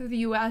Canada, all through the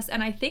US,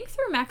 and I think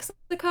through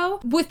Mexico,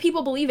 with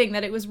people believing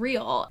that it was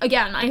real.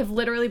 Again, I have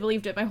literally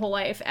believed it my whole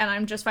life, and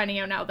I'm just finding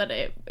out now that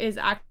it is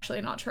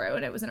actually not true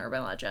and it was an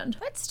urban legend.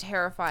 That's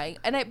terrifying.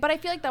 But I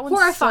feel like that one's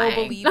horrifying.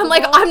 So believable. I'm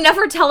like, I'm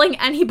never telling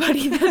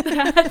anybody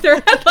that their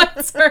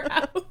headlights are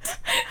out.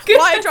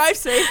 Why drive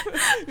safe?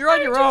 You're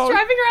on your own. Just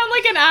driving around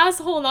like an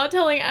asshole, not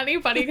telling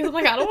anybody, because I'm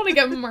like, I don't want to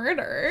get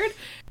murdered.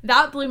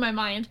 That blew my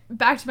mind.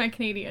 Back to my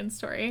Canadian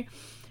story.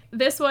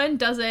 This one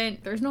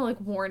there's no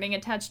like warning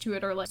attached to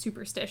it or like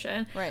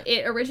superstition. Right.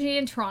 It originated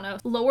in Toronto.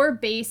 Lower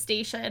Bay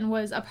Station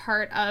was a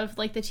part of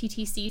like the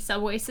TTC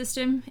subway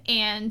system,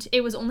 and it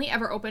was only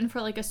ever open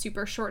for like a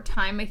super short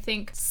time. I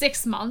think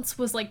 6 months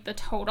was like the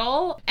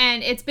total,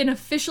 and it's been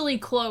officially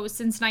closed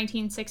since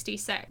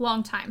 1966.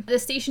 Long time. The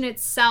station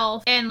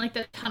itself and like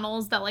the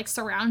tunnels that like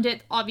surround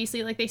it,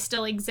 obviously like they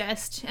still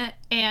exist,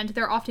 and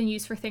they're often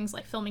used for things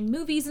like filming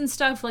movies and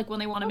stuff, like when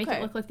they want to make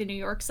it look like the New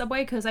York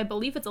subway, because I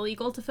believe it's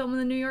illegal to film in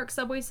the New York York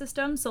subway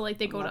system, so like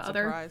they go to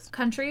other surprised.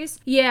 countries.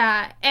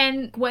 Yeah,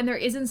 and when there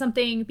isn't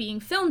something being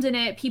filmed in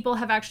it, people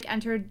have actually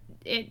entered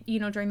it, you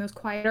know, during those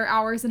quieter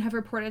hours and have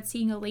reported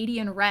seeing a lady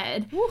in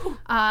red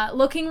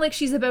looking like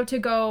she's about to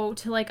go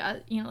to like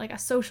a, you know, like a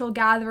social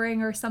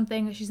gathering or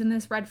something. She's in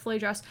this red frilly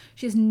dress.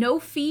 She has no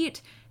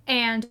feet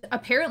and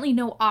apparently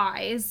no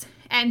eyes,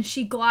 and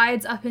she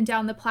glides up and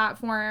down the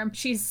platform.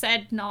 She's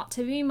said not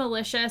to be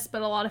malicious,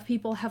 but a lot of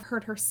people have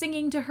heard her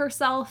singing to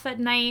herself at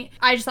night.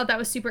 I just thought that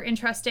was super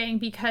interesting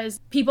because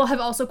people have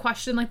also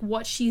questioned like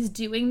what she's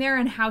doing there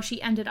and how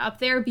she ended up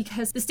there,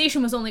 because the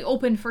station was only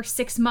open for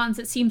 6 months.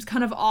 It seems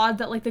kind of odd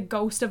that like the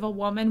ghost of a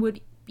woman would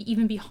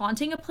even be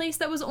haunting a place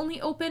that was only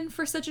open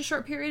for such a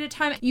short period of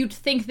time. You'd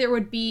think there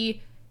would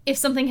be, if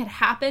something had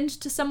happened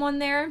to someone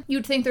there,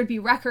 you'd think there'd be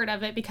record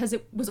of it because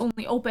it was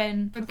only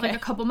open for like a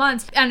couple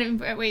months. And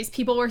in ways,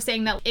 people were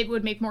saying that it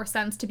would make more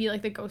sense to be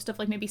like the ghost of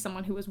like maybe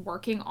someone who was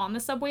working on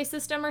the subway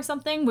system or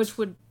something, which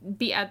would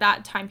be at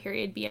that time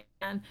period be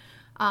in.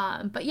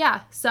 But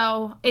yeah,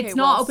 so it's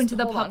not open to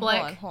the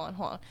public. Hold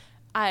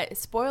on.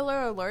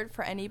 Spoiler alert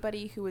for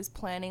anybody who is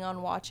planning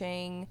on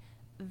watching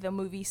the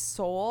movie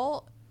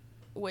Soul,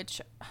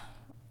 which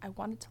I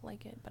wanted to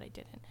like it, but I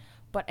didn't.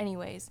 But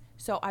anyways,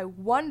 so I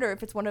wonder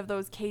if it's one of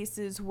those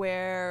cases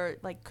where,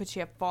 like, could she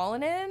have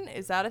fallen in?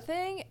 Is that a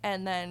thing?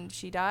 And then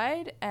she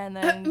died, and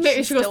then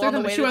maybe she goes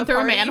through she went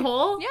through a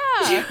manhole.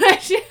 Yeah,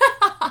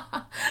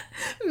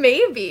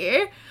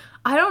 maybe.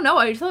 I don't know.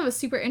 I just thought it was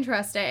super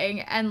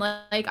interesting. And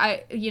like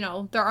I, you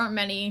know, there aren't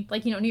many,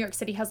 like, you know, New York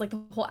City has like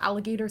the whole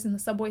alligators in the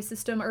subway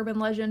system urban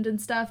legend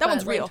and stuff. That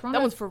one's real. That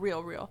one's for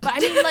real. But I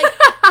mean, like,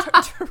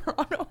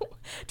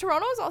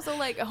 Toronto is also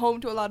like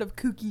home to a lot of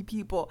kooky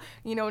people.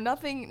 You know,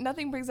 nothing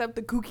brings up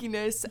the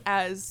kookiness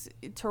as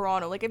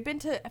Toronto. Like I've been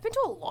to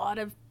a lot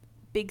of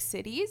big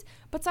cities,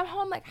 but somehow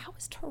I'm like, how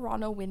is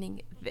Toronto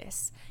winning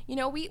this? You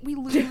know, we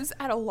lose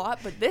at a lot,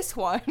 but this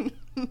one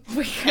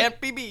we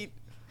can't be beat.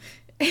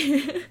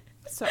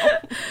 So,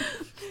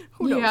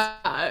 who knows?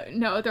 Yeah,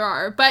 no, there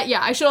are. But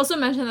yeah, I should also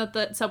mention that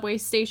the subway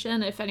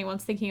station, if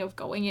anyone's thinking of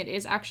going, it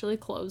is actually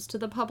closed to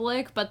the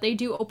public, but they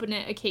do open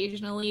it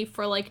occasionally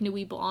for like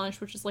Nuit Blanche,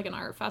 which is like an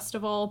art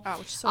festival,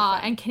 which is so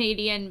fun. And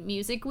Canadian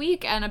Music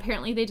Week. And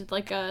apparently they did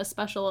like a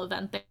special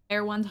event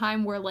there one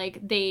time where like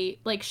they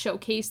like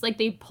showcased, like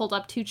they pulled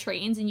up 2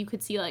 trains and you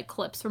could see like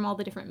clips from all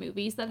the different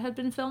movies that had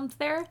been filmed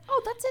there.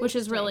 Oh, that's interesting. Which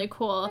is really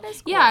cool. That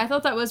is cool. Yeah, I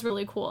thought that was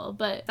really cool.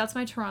 But that's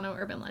my Toronto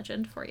urban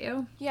legend for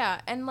you. Yeah.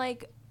 And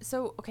like,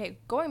 so, okay,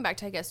 going back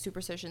to, I guess,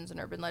 superstitions and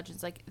urban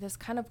legends, like, this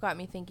kind of got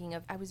me thinking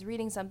of, I was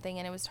reading something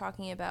and it was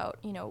talking about,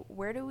 you know,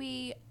 where do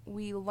we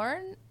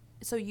learn,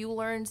 so you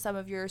learned some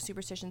of your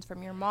superstitions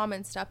from your mom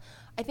and stuff.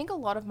 I think a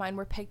lot of mine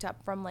were picked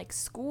up from, like,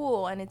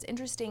 school, and it's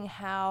interesting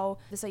how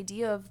this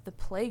idea of the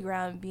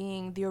playground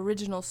being the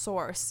original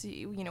source,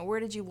 you know, where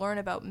did you learn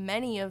about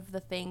many of the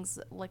things,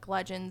 like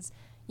legends,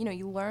 you know,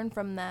 you learn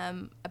from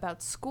them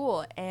about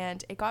school.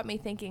 And it got me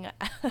thinking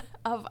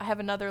of, I have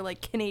another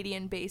like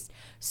Canadian based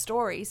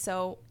story.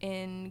 So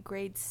in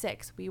grade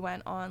 6, we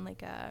went on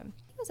like I think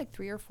it was like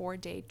 3 or 4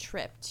 day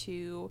trip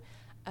to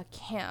a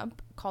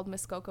camp called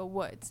Muskoka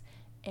Woods.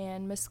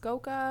 And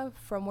Muskoka,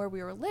 from where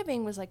we were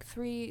living, was like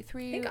three.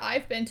 I think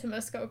I've been to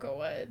Muskoka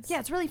Woods. Yeah,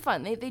 it's really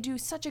fun. They do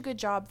such a good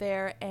job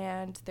there,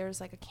 and there's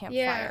like a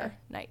campfire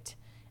night,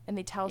 and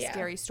they tell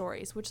scary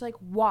stories. Which, like,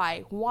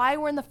 why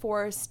we're in the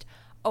forest,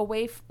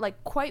 away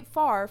like quite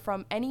far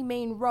from any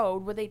main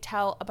road, where they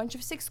tell a bunch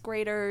of 6th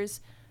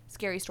graders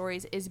scary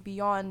stories is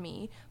beyond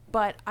me.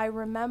 But I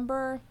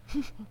remember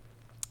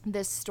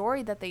this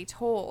story that they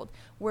told,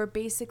 where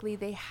basically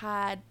they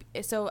had,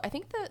 so I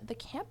think the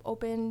camp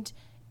opened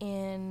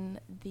in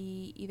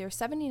the either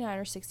 79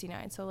 or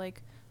 69, so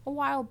like a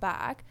while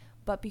back,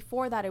 but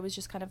before that it was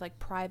just kind of like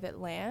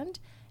private land.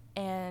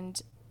 And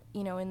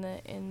you know, in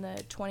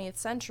the 20th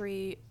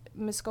century,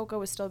 Muskoka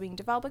was still being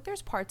developed. Like,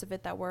 there's parts of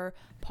it that were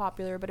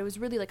popular, but it was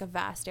really like a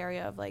vast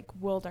area of like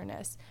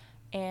wilderness.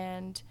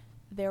 And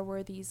there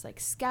were these like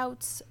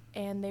scouts,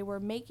 and they were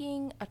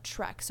making a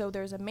trek. So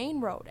there's a main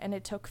road, and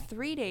it took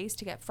 3 days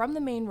to get from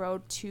the main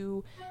road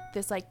to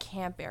this like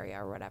camp area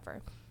or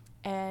whatever.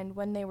 And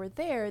when they were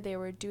there, they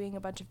were doing a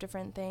bunch of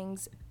different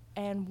things.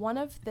 And one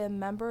of the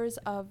members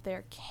of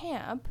their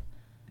camp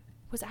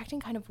was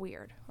acting kind of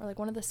weird, or like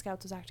one of the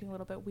scouts was acting a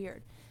little bit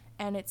weird.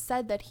 And it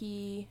said that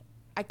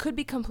I could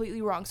be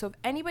completely wrong. So if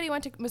anybody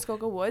went to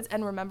Muskoka Woods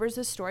and remembers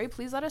this story,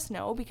 please let us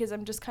know, because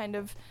I'm just kind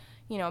of,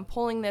 you know, I'm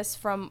pulling this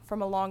from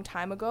a long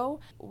time ago.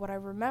 What I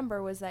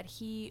remember was that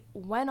he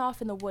went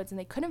off in the woods and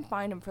they couldn't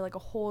find him for like a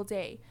whole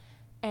day.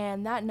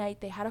 And that night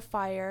they had a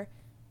fire,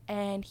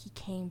 and he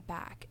came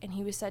back, and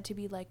he was said to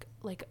be like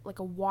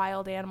a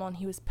wild animal, and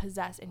he was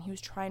possessed, and he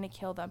was trying to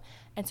kill them.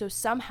 And so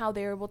somehow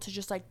they were able to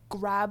just like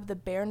grab the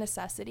bare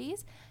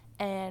necessities,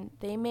 and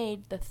they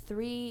made the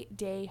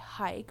 3-day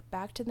hike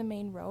back to the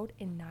main road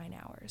in 9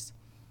 hours,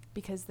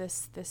 because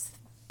this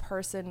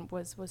person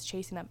was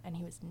chasing them, and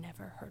he was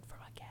never heard from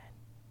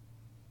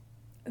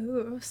again.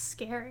 Ooh,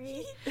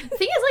 scary. The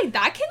thing is, like,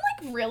 that can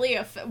like really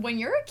when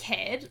you're a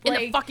kid, in like,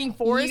 the fucking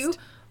forest.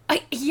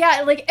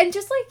 yeah, like, and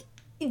just like,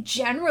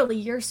 generally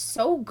you're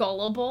so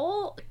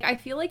gullible. I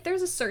feel like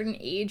there's a certain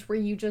age where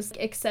you just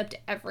accept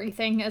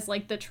everything as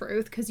like the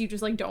truth because you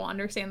just like don't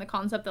understand the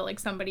concept that like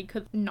somebody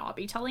could not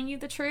be telling you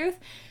the truth.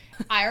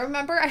 I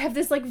remember I have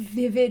this like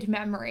vivid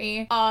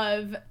memory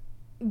of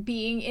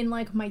being in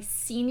like my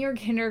senior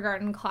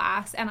kindergarten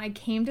class, and I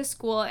came to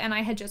school and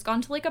I had just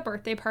gone to like a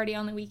birthday party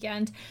on the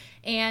weekend,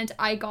 and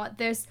I got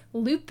this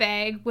loop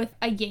bag with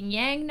a yin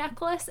yang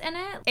necklace in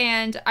it,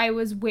 and I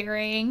was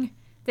wearing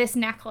this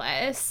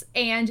necklace,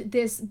 and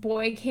this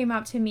boy came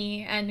up to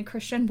me, and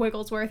Christian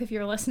Wigglesworth, if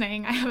you're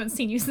listening, I haven't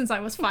seen you since I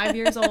was 5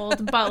 years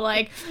old, but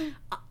like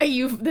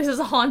this has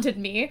haunted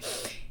me.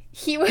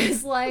 He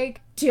was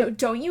like,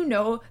 don't you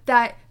know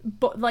that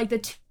like the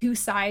two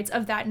sides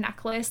of that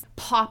necklace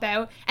pop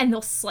out and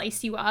they'll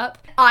slice you up?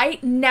 I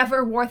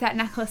never wore that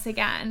necklace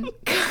again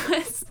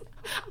because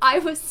I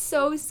was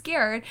so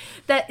scared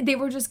that they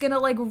were just gonna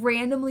like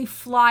randomly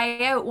fly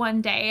out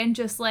one day and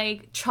just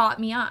like chop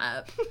me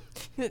up.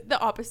 The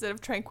opposite of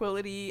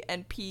tranquility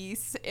and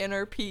peace,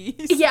 inner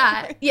peace.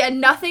 Yeah,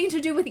 nothing to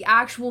do with the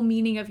actual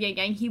meaning of yin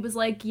yang. He was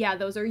like, yeah,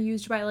 those are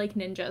used by like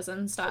ninjas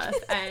and stuff,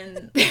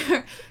 and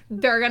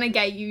they're gonna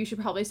get you. You should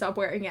probably stop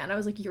wearing it. And I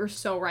was like, you're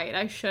so right.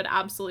 I should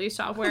absolutely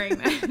stop wearing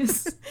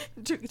this.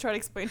 Try to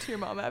explain to your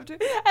mom after,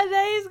 and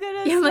then he's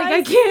gonna. Yeah, I'm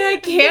like, I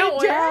can't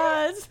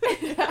wear it.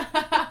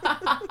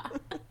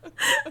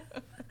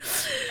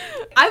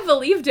 I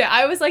believed it.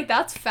 I was like,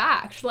 that's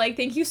fact. Like,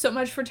 thank you so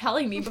much for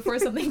telling me before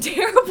something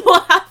terrible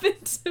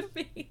happened to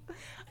me.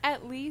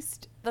 At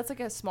least that's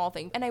like a small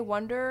thing. And I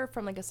wonder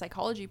from like a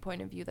psychology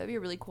point of view, that'd be a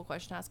really cool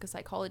question to ask a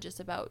psychologist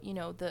about, you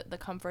know, the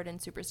comfort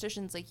and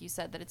superstitions. Like you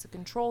said, that it's a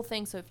control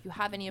thing. So if you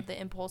have any of the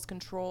impulse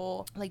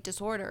control like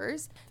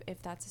disorders,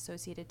 if that's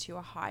associated to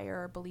a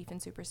higher belief in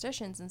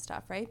superstitions and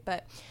stuff, right?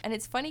 And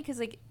it's funny because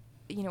like,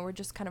 you know, we're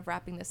just kind of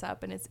wrapping this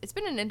up, and it's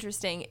been an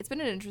interesting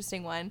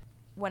one.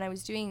 When I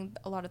was doing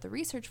a lot of the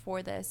research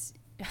for this,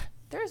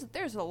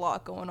 there's a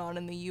lot going on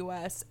in the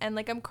US, and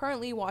like I'm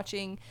currently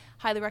watching,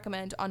 highly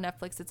recommend on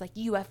Netflix, it's like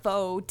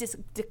UFO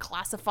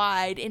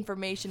declassified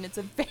information. It's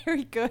a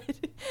very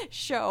good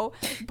show,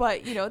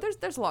 but you know,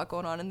 there's a lot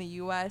going on in the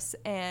US,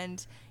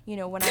 and you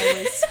know, when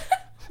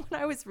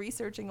I was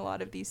researching a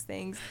lot of these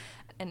things,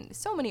 and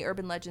so many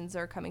urban legends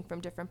are coming from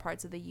different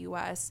parts of the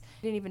U.S.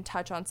 I didn't even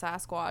touch on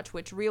Sasquatch,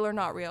 which real or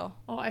not real?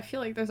 Oh, I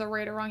feel like there's a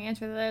right or wrong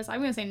answer to this.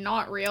 I'm going to say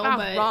not real,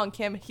 but... Wrong,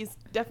 Kim. He's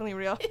definitely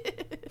real.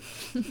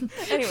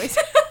 Anyways.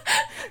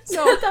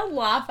 So that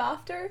laugh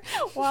after?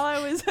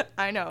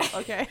 I know,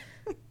 okay.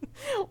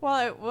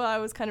 While I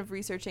was kind of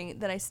researching,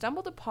 then I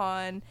stumbled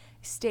upon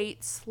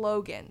state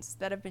slogans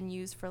that have been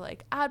used for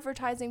like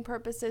advertising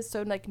purposes.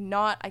 So like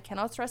I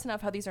cannot stress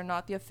enough how these are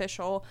not the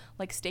official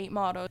like state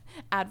motto.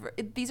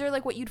 These are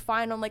like what you'd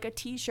find on like a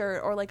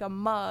t-shirt or like a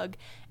mug.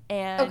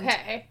 And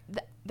okay.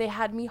 They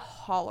had me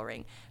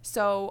hollering.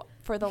 So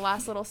for the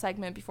last little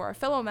segment before our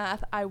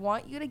Philomath, I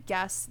want you to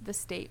guess the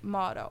state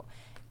motto.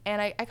 And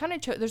I kind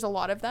of chose, there's a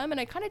lot of them, and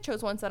I kind of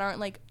chose ones that aren't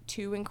like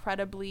too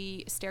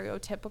incredibly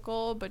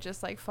stereotypical, but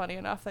just like funny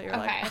enough that you're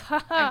okay.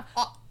 like,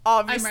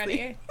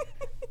 obviously.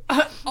 I'm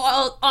ready.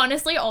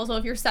 Honestly, also,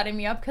 if you're setting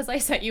me up, because I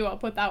set you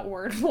up with that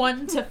word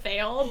one to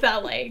fail,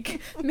 that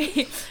like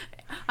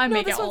I'm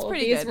making all of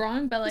these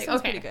wrong, but like,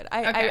 okay. Pretty good.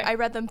 I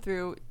read them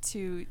through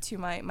to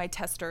my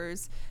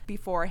testers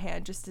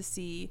beforehand just to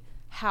see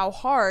how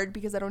hard,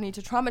 because I don't need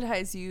to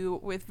traumatize you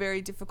with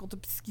very difficult,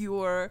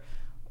 obscure,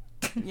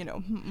 you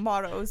know,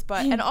 mottos.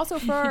 But and also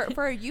for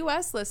our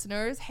US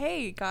listeners,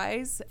 hey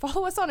guys,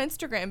 follow us on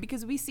Instagram,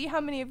 because we see how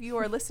many of you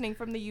are listening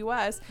from the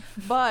US,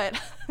 but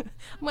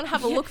I'm gonna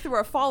have a look through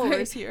our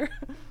followers here.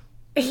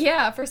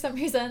 Yeah, for some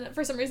reason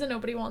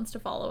nobody wants to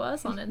follow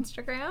us on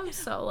Instagram,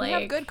 so like, we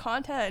have good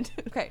content.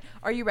 Okay,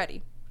 are you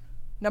ready?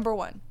 Number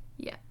 1.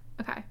 Yeah.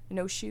 Okay.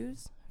 No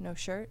shoes, no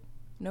shirt,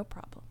 no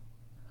problem.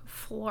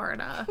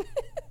 Florida.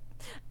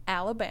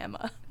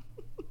 Alabama.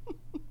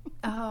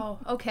 Oh,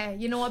 okay.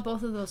 You know what?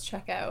 Both of those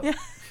check out. Yeah.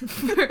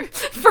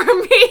 for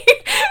me.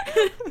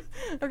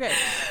 Okay.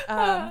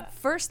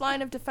 First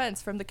line of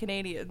defense from the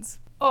Canadians.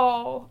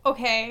 Oh,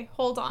 okay.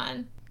 Hold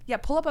on. Yeah,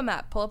 pull up a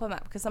map,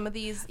 because some of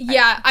these...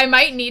 Yeah, I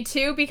might need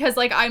to, because,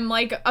 like, I'm,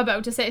 like,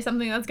 about to say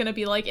something that's gonna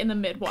be, like, in the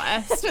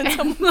Midwest.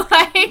 And,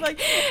 like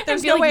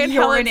there's no way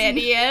you're an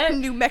idiot.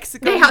 New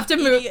Mexico. They have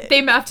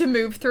to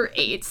move through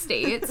 8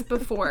 states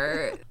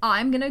before...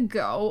 I'm gonna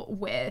go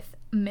with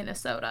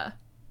Minnesota.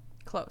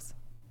 Close.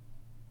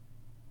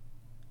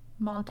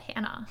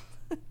 Montana.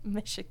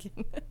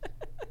 Michigan.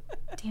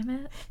 Damn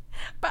it.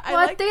 But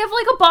They have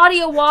like a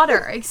body of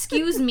water.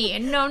 Excuse me.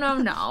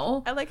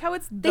 No. I like how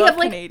it's the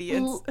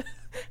Canadians.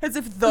 As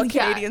if the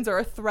Canadians are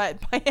a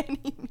threat by any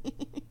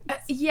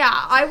means. Yeah,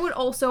 I would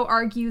also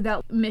argue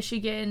that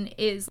Michigan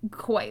is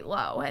quite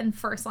low, and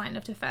first line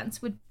of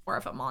defense would be more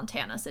of a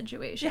Montana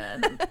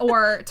situation.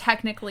 Or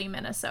technically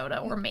Minnesota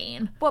or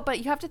Maine. Well, but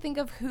you have to think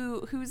of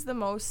who's the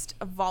most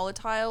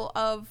volatile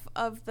of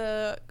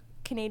the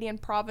Canadian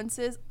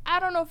provinces. I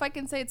don't know if I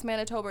can say it's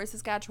Manitoba or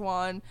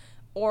Saskatchewan,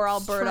 or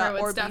Alberta True,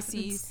 or it's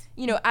BC.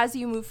 You know, as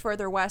you move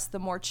further west, the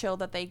more chill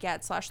that they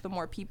get, / the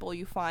more people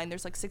you find.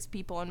 There's like 6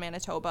 people in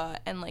Manitoba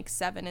and like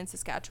 7 in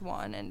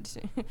Saskatchewan,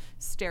 and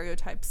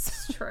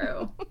stereotypes.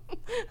 True.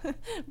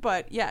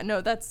 But yeah, no,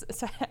 I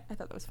thought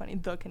that was funny.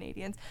 The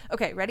Canadians.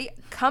 Okay, ready?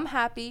 Come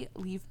happy,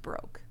 leave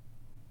broke.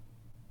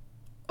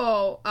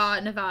 Oh,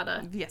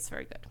 Nevada. Yes,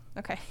 very good.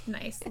 Okay.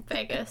 Nice.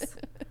 Vegas.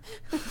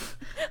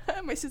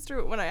 My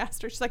sister, when I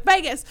asked her, she's like,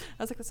 Vegas.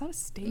 I was like, that's not a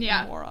state,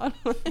 Yeah. you moron.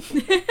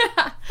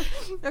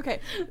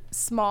 Okay.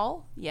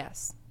 Small,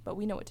 yes, but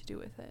we know what to do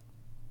with it.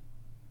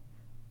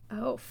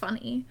 Oh,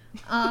 funny.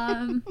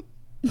 Hold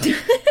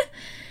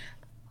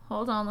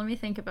on, let me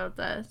think about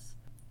this.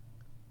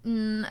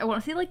 I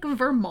want to say like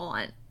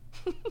Vermont,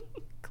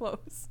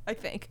 Close, I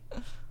think.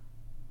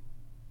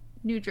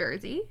 New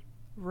Jersey.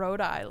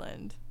 Rhode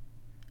Island.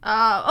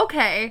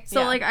 Okay.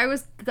 So Yeah. like I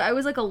was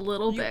like a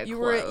little bit You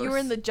close. were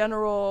in the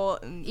general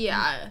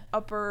Yeah.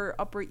 upper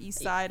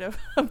east side of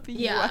the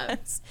Yeah.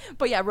 US.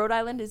 But yeah, Rhode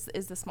Island is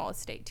the smallest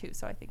state too,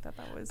 so I think that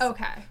was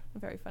Okay. a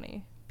very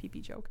funny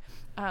pee-pee joke.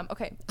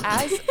 Okay,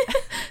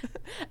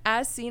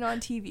 as seen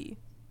on TV,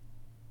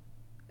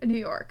 New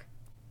York.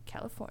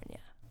 California.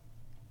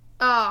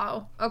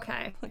 Oh,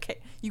 okay.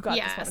 Okay, you got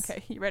this one. Yes.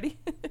 Okay, you ready?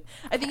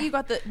 I think you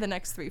got the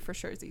next 3 for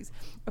surezies.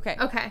 Okay.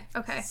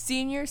 Okay.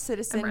 Senior I'm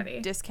citizen ready.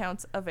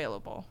 discounts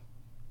available.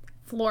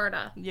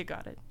 Florida. You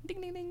got it.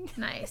 Ding ding ding.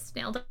 Nice.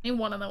 Nailed it. Any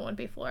one of them would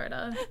be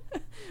Florida.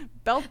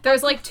 Belt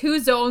There's like 2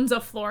 zones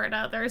of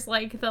Florida. There's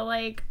like the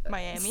like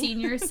Miami.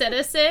 senior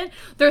citizen.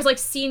 There's like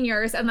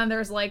seniors, and then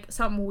there's like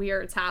some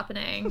weirds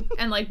happening,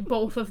 and like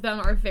both of them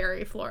are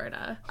very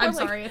Florida. I'm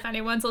like- sorry if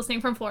anyone's listening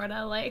from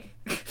Florida. Like,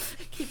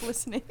 keep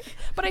listening.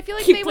 But I feel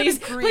like they would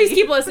agree. please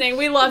keep listening.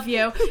 We love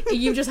you.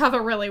 You just have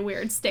a really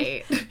weird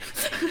state.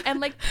 And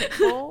like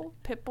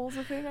Pitbull's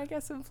a thing, I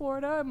guess, in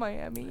Florida and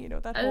Miami. You know,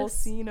 that whole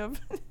scene of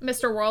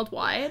Mr.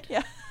 Worldwide.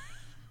 yeah.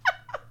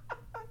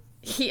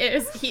 He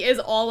is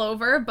all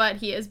over, but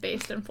he is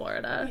based in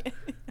Florida.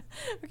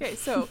 Okay,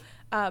 so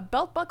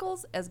belt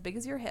buckles as big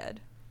as your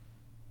head.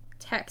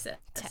 Texas.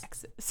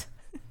 Texas.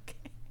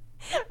 Okay.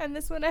 And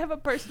this one I have a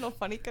personal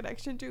funny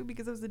connection to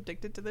because I was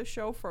addicted to this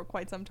show for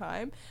quite some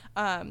time.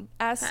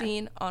 As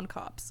seen on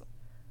Cops.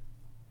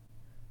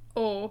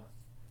 Oh,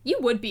 you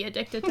would be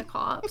addicted to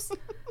Cops.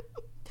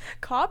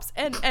 Cops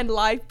and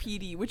Live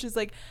PD, which is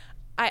like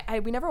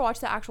we never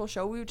watched the actual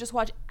show. We would just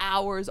watch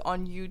hours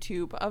on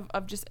YouTube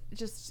of just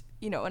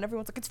you know, and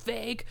everyone's like, it's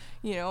fake,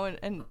 you know,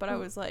 but I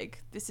was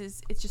like, it's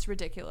just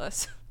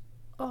ridiculous.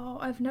 Oh,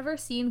 I've never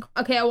seen.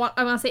 Okay, I want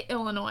to say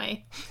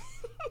Illinois.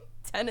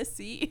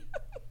 Tennessee.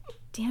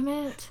 Damn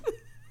it.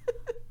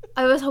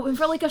 I was hoping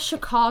for like a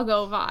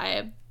Chicago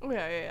vibe.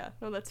 Yeah.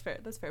 No, that's fair.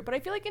 But I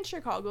feel like in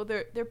Chicago,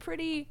 they're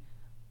pretty.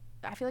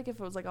 I feel like if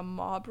it was like a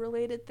mob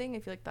related thing, I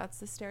feel like that's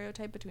the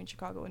stereotype between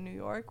Chicago and New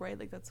York, right?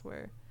 Like that's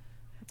where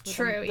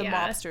True, the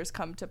yeah. mobsters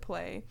come to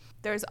play.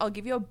 I'll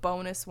give you a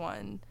bonus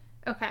one.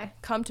 Okay.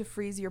 Come to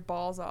freeze your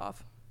balls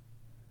off.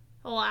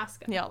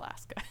 Alaska. Yeah,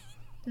 Alaska.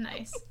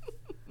 Nice.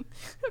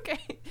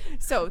 Okay,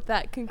 so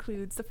that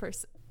concludes the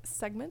first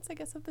segments, I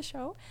guess, of the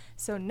show.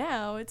 So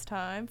now it's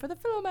time for the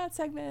Philomath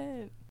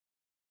segment.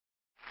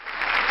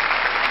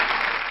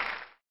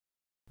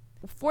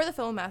 For the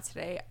Philomath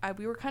today,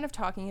 we were kind of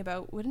talking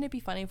about, wouldn't it be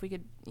funny if we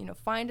could, you know,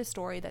 find a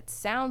story that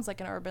sounds like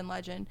an urban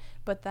legend,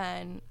 but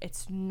then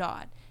it's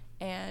not.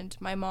 And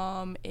my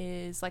mom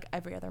is, like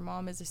every other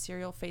mom, is a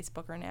serial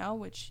Facebooker now,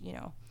 which, you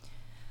know,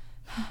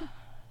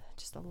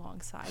 just a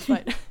long sigh.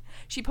 But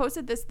she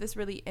posted this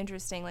really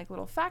interesting, like,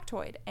 little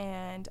factoid.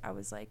 And I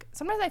was like,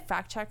 sometimes I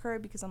fact check her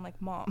because I'm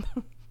like, Mom,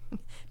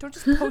 don't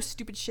just post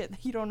stupid shit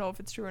that you don't know if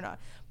it's true or not.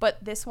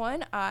 But this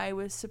one, I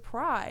was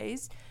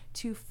surprised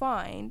to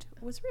find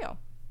was real.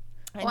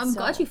 Well, I'm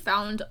glad you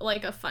found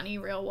like a funny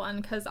real one,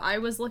 because I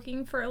was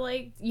looking for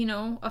like, you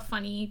know, a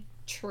funny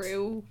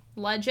true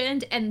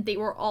legend, and they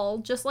were all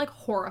just like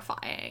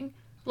horrifying.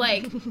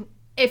 Like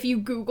if you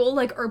Google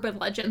like urban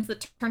legends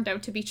that turned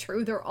out to be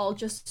true, they're all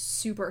just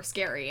super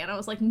scary, and I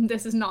was like,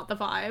 this is not the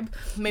vibe.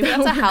 Maybe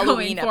that's a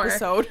Halloween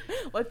episode.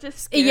 Let's just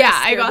scare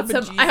I got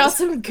the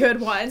some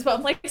good ones, but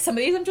I'm like, some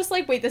of these I'm just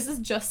like, wait, this is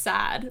just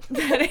sad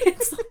that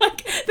it's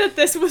like that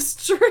this was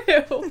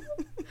true.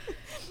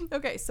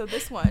 Okay, so the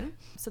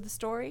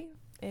story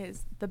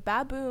is the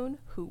baboon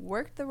who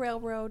worked the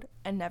railroad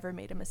and never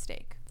made a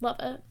mistake. Love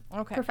it.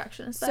 Okay.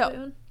 Perfectionist So,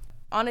 baboon.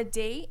 On a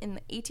day in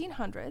the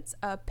 1800s,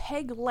 a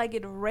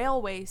peg-legged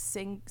railway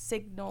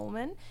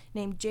signalman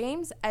named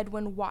James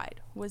Edwin Wyde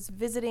was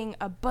visiting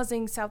a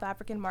buzzing South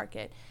African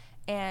market,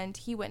 and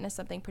he witnessed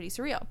something pretty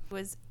surreal. It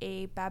was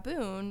a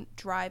baboon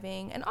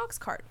driving an ox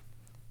cart.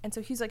 And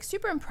so he's like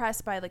super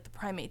impressed by like the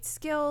primate's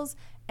skills,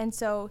 and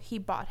so he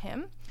bought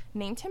him,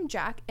 named him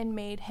Jack, and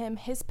made him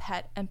his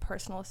pet and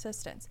personal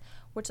assistant.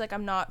 Which, like,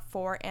 I'm not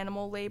for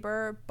animal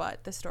labor,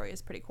 but the story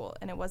is pretty cool.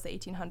 And it was the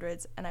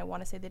 1800s, and I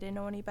want to say they didn't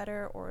know any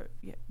better, or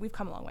we've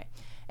come a long way.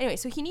 Anyway,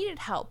 so he needed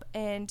help,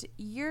 and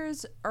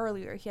years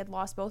earlier, he had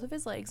lost both of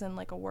his legs in,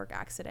 like, a work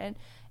accident,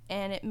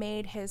 and it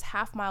made his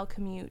half-mile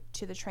commute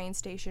to the train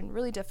station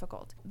really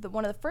difficult.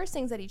 One of the first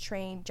things that he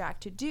trained Jack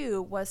to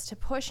do was to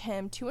push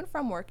him to and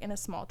from work in a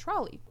small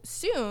trolley.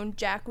 Soon,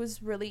 Jack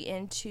was really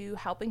into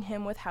helping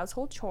him with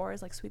household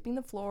chores like sweeping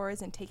the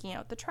floors and taking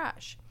out the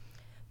trash.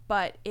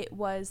 But it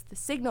was the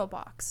signal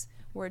box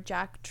where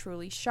Jack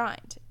truly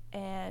shined.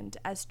 And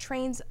as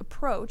trains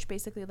approach,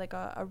 basically like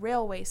a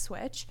railway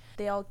switch,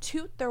 they'll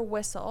toot their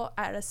whistle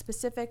at a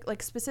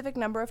specific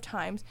number of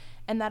times,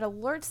 and that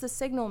alerts the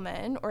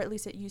signalman, or at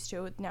least it used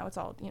to, now it's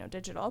all,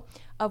 digital,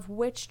 of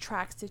which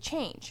tracks to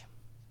change.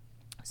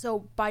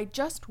 So by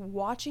just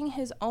watching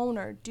his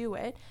owner do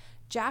it,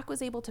 Jack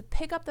was able to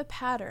pick up the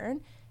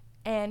pattern,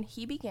 and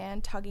he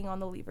began tugging on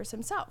the levers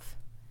himself.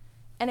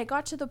 And it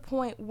got to the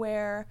point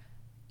where,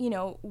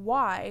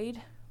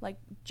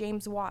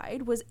 James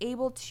Wide was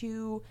able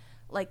to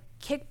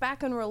kick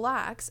back and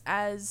relax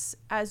as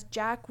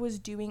Jack was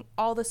doing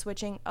all the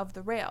switching of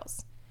the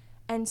rails.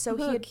 And so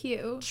he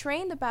had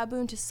trained the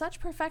baboon to such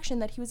perfection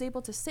that he was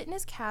able to sit in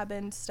his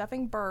cabin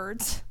stuffing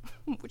birds,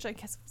 which I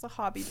guess was a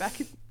hobby back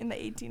in the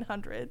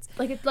 1800s.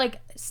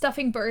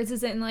 Stuffing birds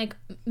is in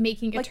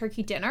making a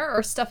turkey dinner,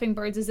 or stuffing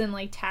birds is in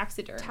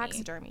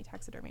taxidermy?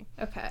 Taxidermy.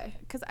 Okay.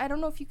 Because I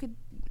don't know if you could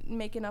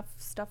make enough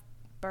stuffed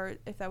bird,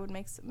 if that would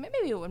make maybe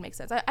it would make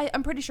sense.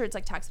 I'm pretty sure it's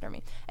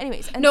taxodermy.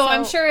 Anyways,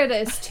 I'm sure it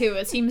is too.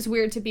 It seems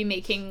weird to be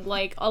making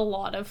a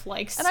lot of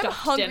stuffed and I'm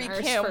hungry, dinners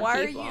Kim. for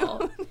Why people.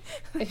 Are you?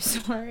 I'm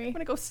sorry. I'm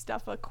gonna go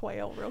stuff a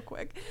quail real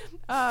quick.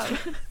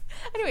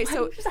 Anyway,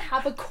 so just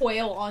have a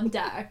quail on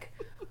deck.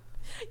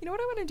 You know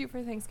what I want to do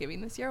for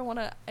Thanksgiving this year? I want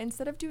to,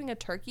 instead of doing a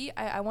turkey,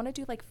 I want to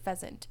do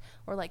pheasant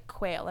or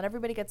quail, and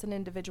everybody gets an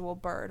individual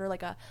bird, or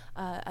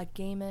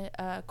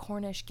a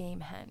Cornish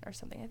game hen or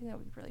something. I think that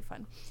would be really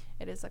fun.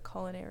 It is a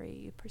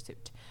culinary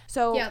pursuit.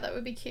 So yeah, that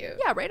would be cute.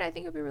 Yeah, right? I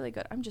think it would be really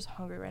good. I'm just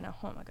hungry right now.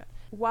 Oh my God.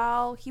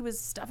 While he was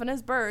stuffing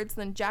his birds,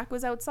 then Jack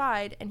was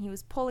outside and he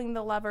was pulling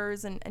the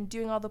levers and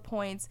doing all the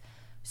points.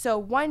 So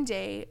one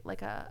day,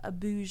 a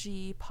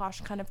bougie,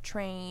 posh kind of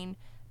train,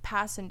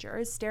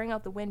 passengers staring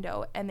out the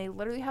window, and they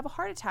literally have a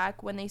heart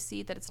attack when they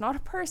see that it's not a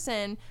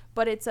person,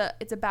 but it's a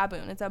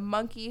baboon. It's a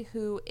monkey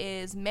who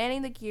is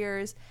manning the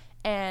gears,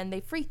 and they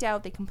freaked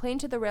out. They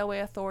complained to the railway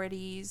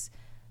authorities,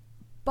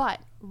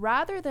 but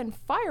rather than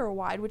fire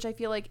Wide, which I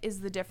feel like is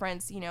the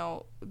difference,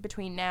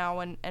 between now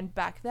and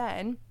back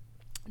then,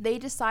 they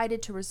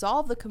decided to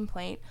resolve the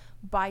complaint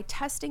by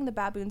testing the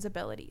baboon's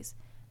abilities,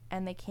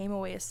 and they came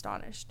away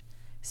astonished.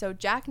 So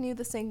Jack knew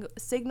the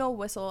signal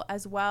whistle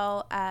as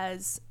well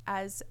as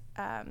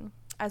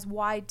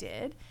Wide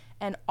did,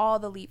 and all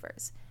the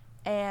levers.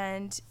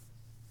 And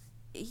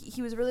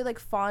he was really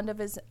fond of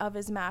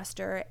his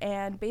master.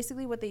 And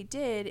basically what they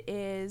did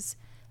is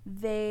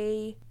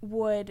they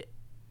would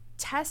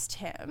test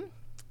him,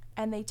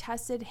 and they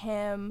tested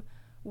him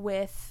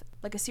with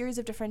a series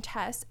of different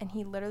tests, and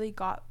he literally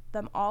got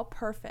them all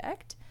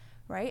perfect,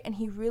 right? And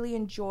he really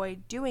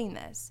enjoyed doing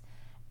this.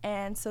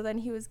 And so then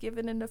he was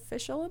given an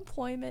official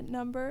employment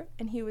number,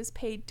 and he was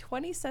paid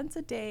 20 cents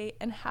a day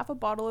and half a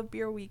bottle of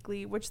beer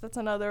weekly, which that's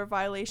another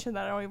violation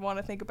that I don't even want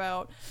to think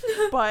about.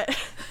 But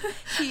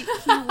he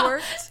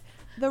worked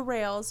the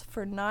rails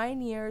for 9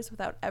 years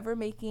without ever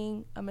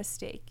making a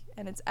mistake.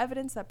 And it's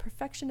evidence that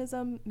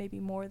perfectionism may be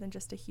more than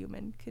just a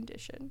human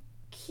condition.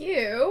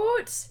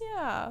 Cute.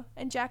 Yeah.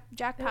 And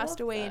Jack passed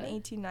away in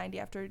 1890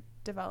 after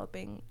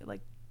developing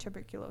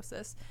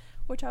tuberculosis,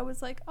 which I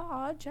was like,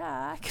 aw,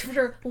 Jack.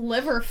 After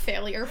liver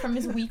failure from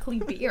his weekly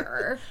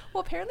beer.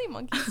 Well, apparently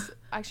monkeys,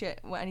 actually,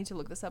 I need to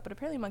look this up, but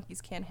apparently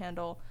monkeys can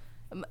handle,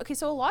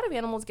 so a lot of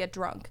animals get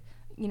drunk,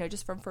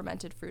 just from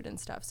fermented fruit and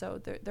stuff. So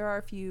there are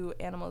a few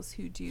animals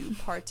who do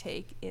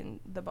partake in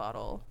the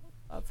bottle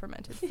of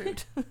fermented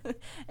fruit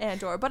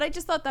but I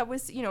just thought that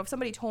was, if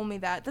somebody told me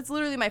that's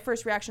literally my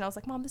first reaction. I was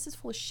like, Mom, this is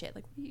full of shit.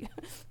 What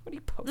are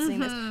you posting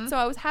this? So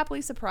I was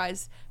happily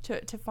surprised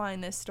to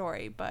find this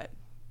story. But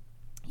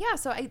yeah,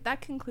 so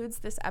that concludes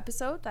this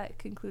episode. That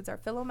concludes our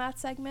Philomath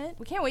segment.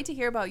 We can't wait to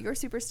hear about your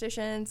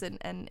superstitions and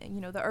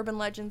the urban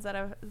legends that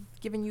have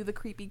given you the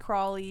creepy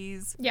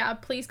crawlies. Yeah,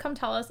 please come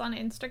tell us on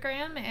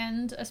Instagram,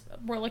 and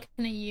we're looking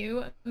at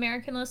you,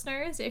 American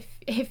listeners,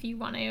 if you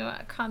want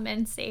to come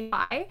and say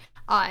hi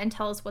and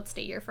tell us what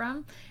state you're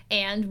from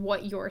and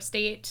what your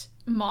state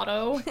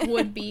motto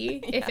would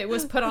be if it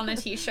was put on a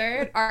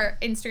t-shirt. Our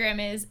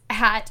Instagram is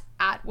at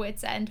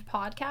Wits End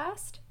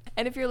Podcast.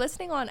 And if you're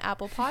listening on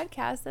Apple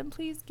Podcasts, then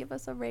please give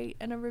us a rate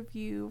and a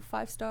review,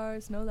 5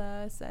 stars, no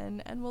less,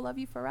 and we'll love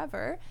you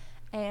forever.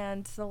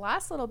 And the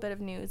last little bit of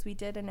news, we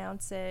did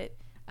announce it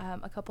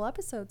a couple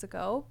episodes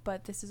ago,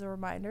 but this is a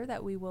reminder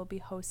that we will be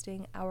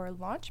hosting our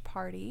launch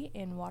party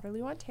in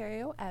Waterloo,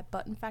 Ontario at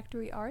Button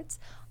Factory Arts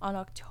on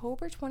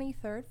October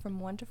 23rd from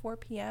 1 to 4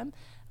 p.m.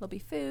 There'll be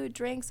food,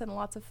 drinks, and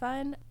lots of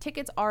fun.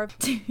 Tickets are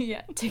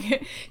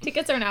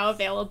tickets are now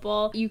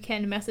available. You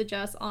can message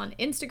us on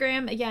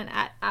Instagram, again,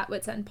 at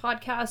Wits End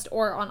Podcast,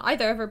 or on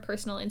either of our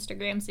personal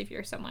Instagrams if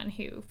you're someone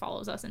who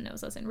follows us and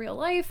knows us in real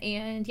life.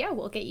 And yeah,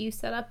 we'll get you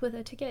set up with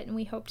a ticket, and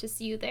we hope to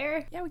see you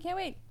there. Yeah, we can't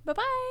wait.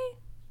 Bye-bye.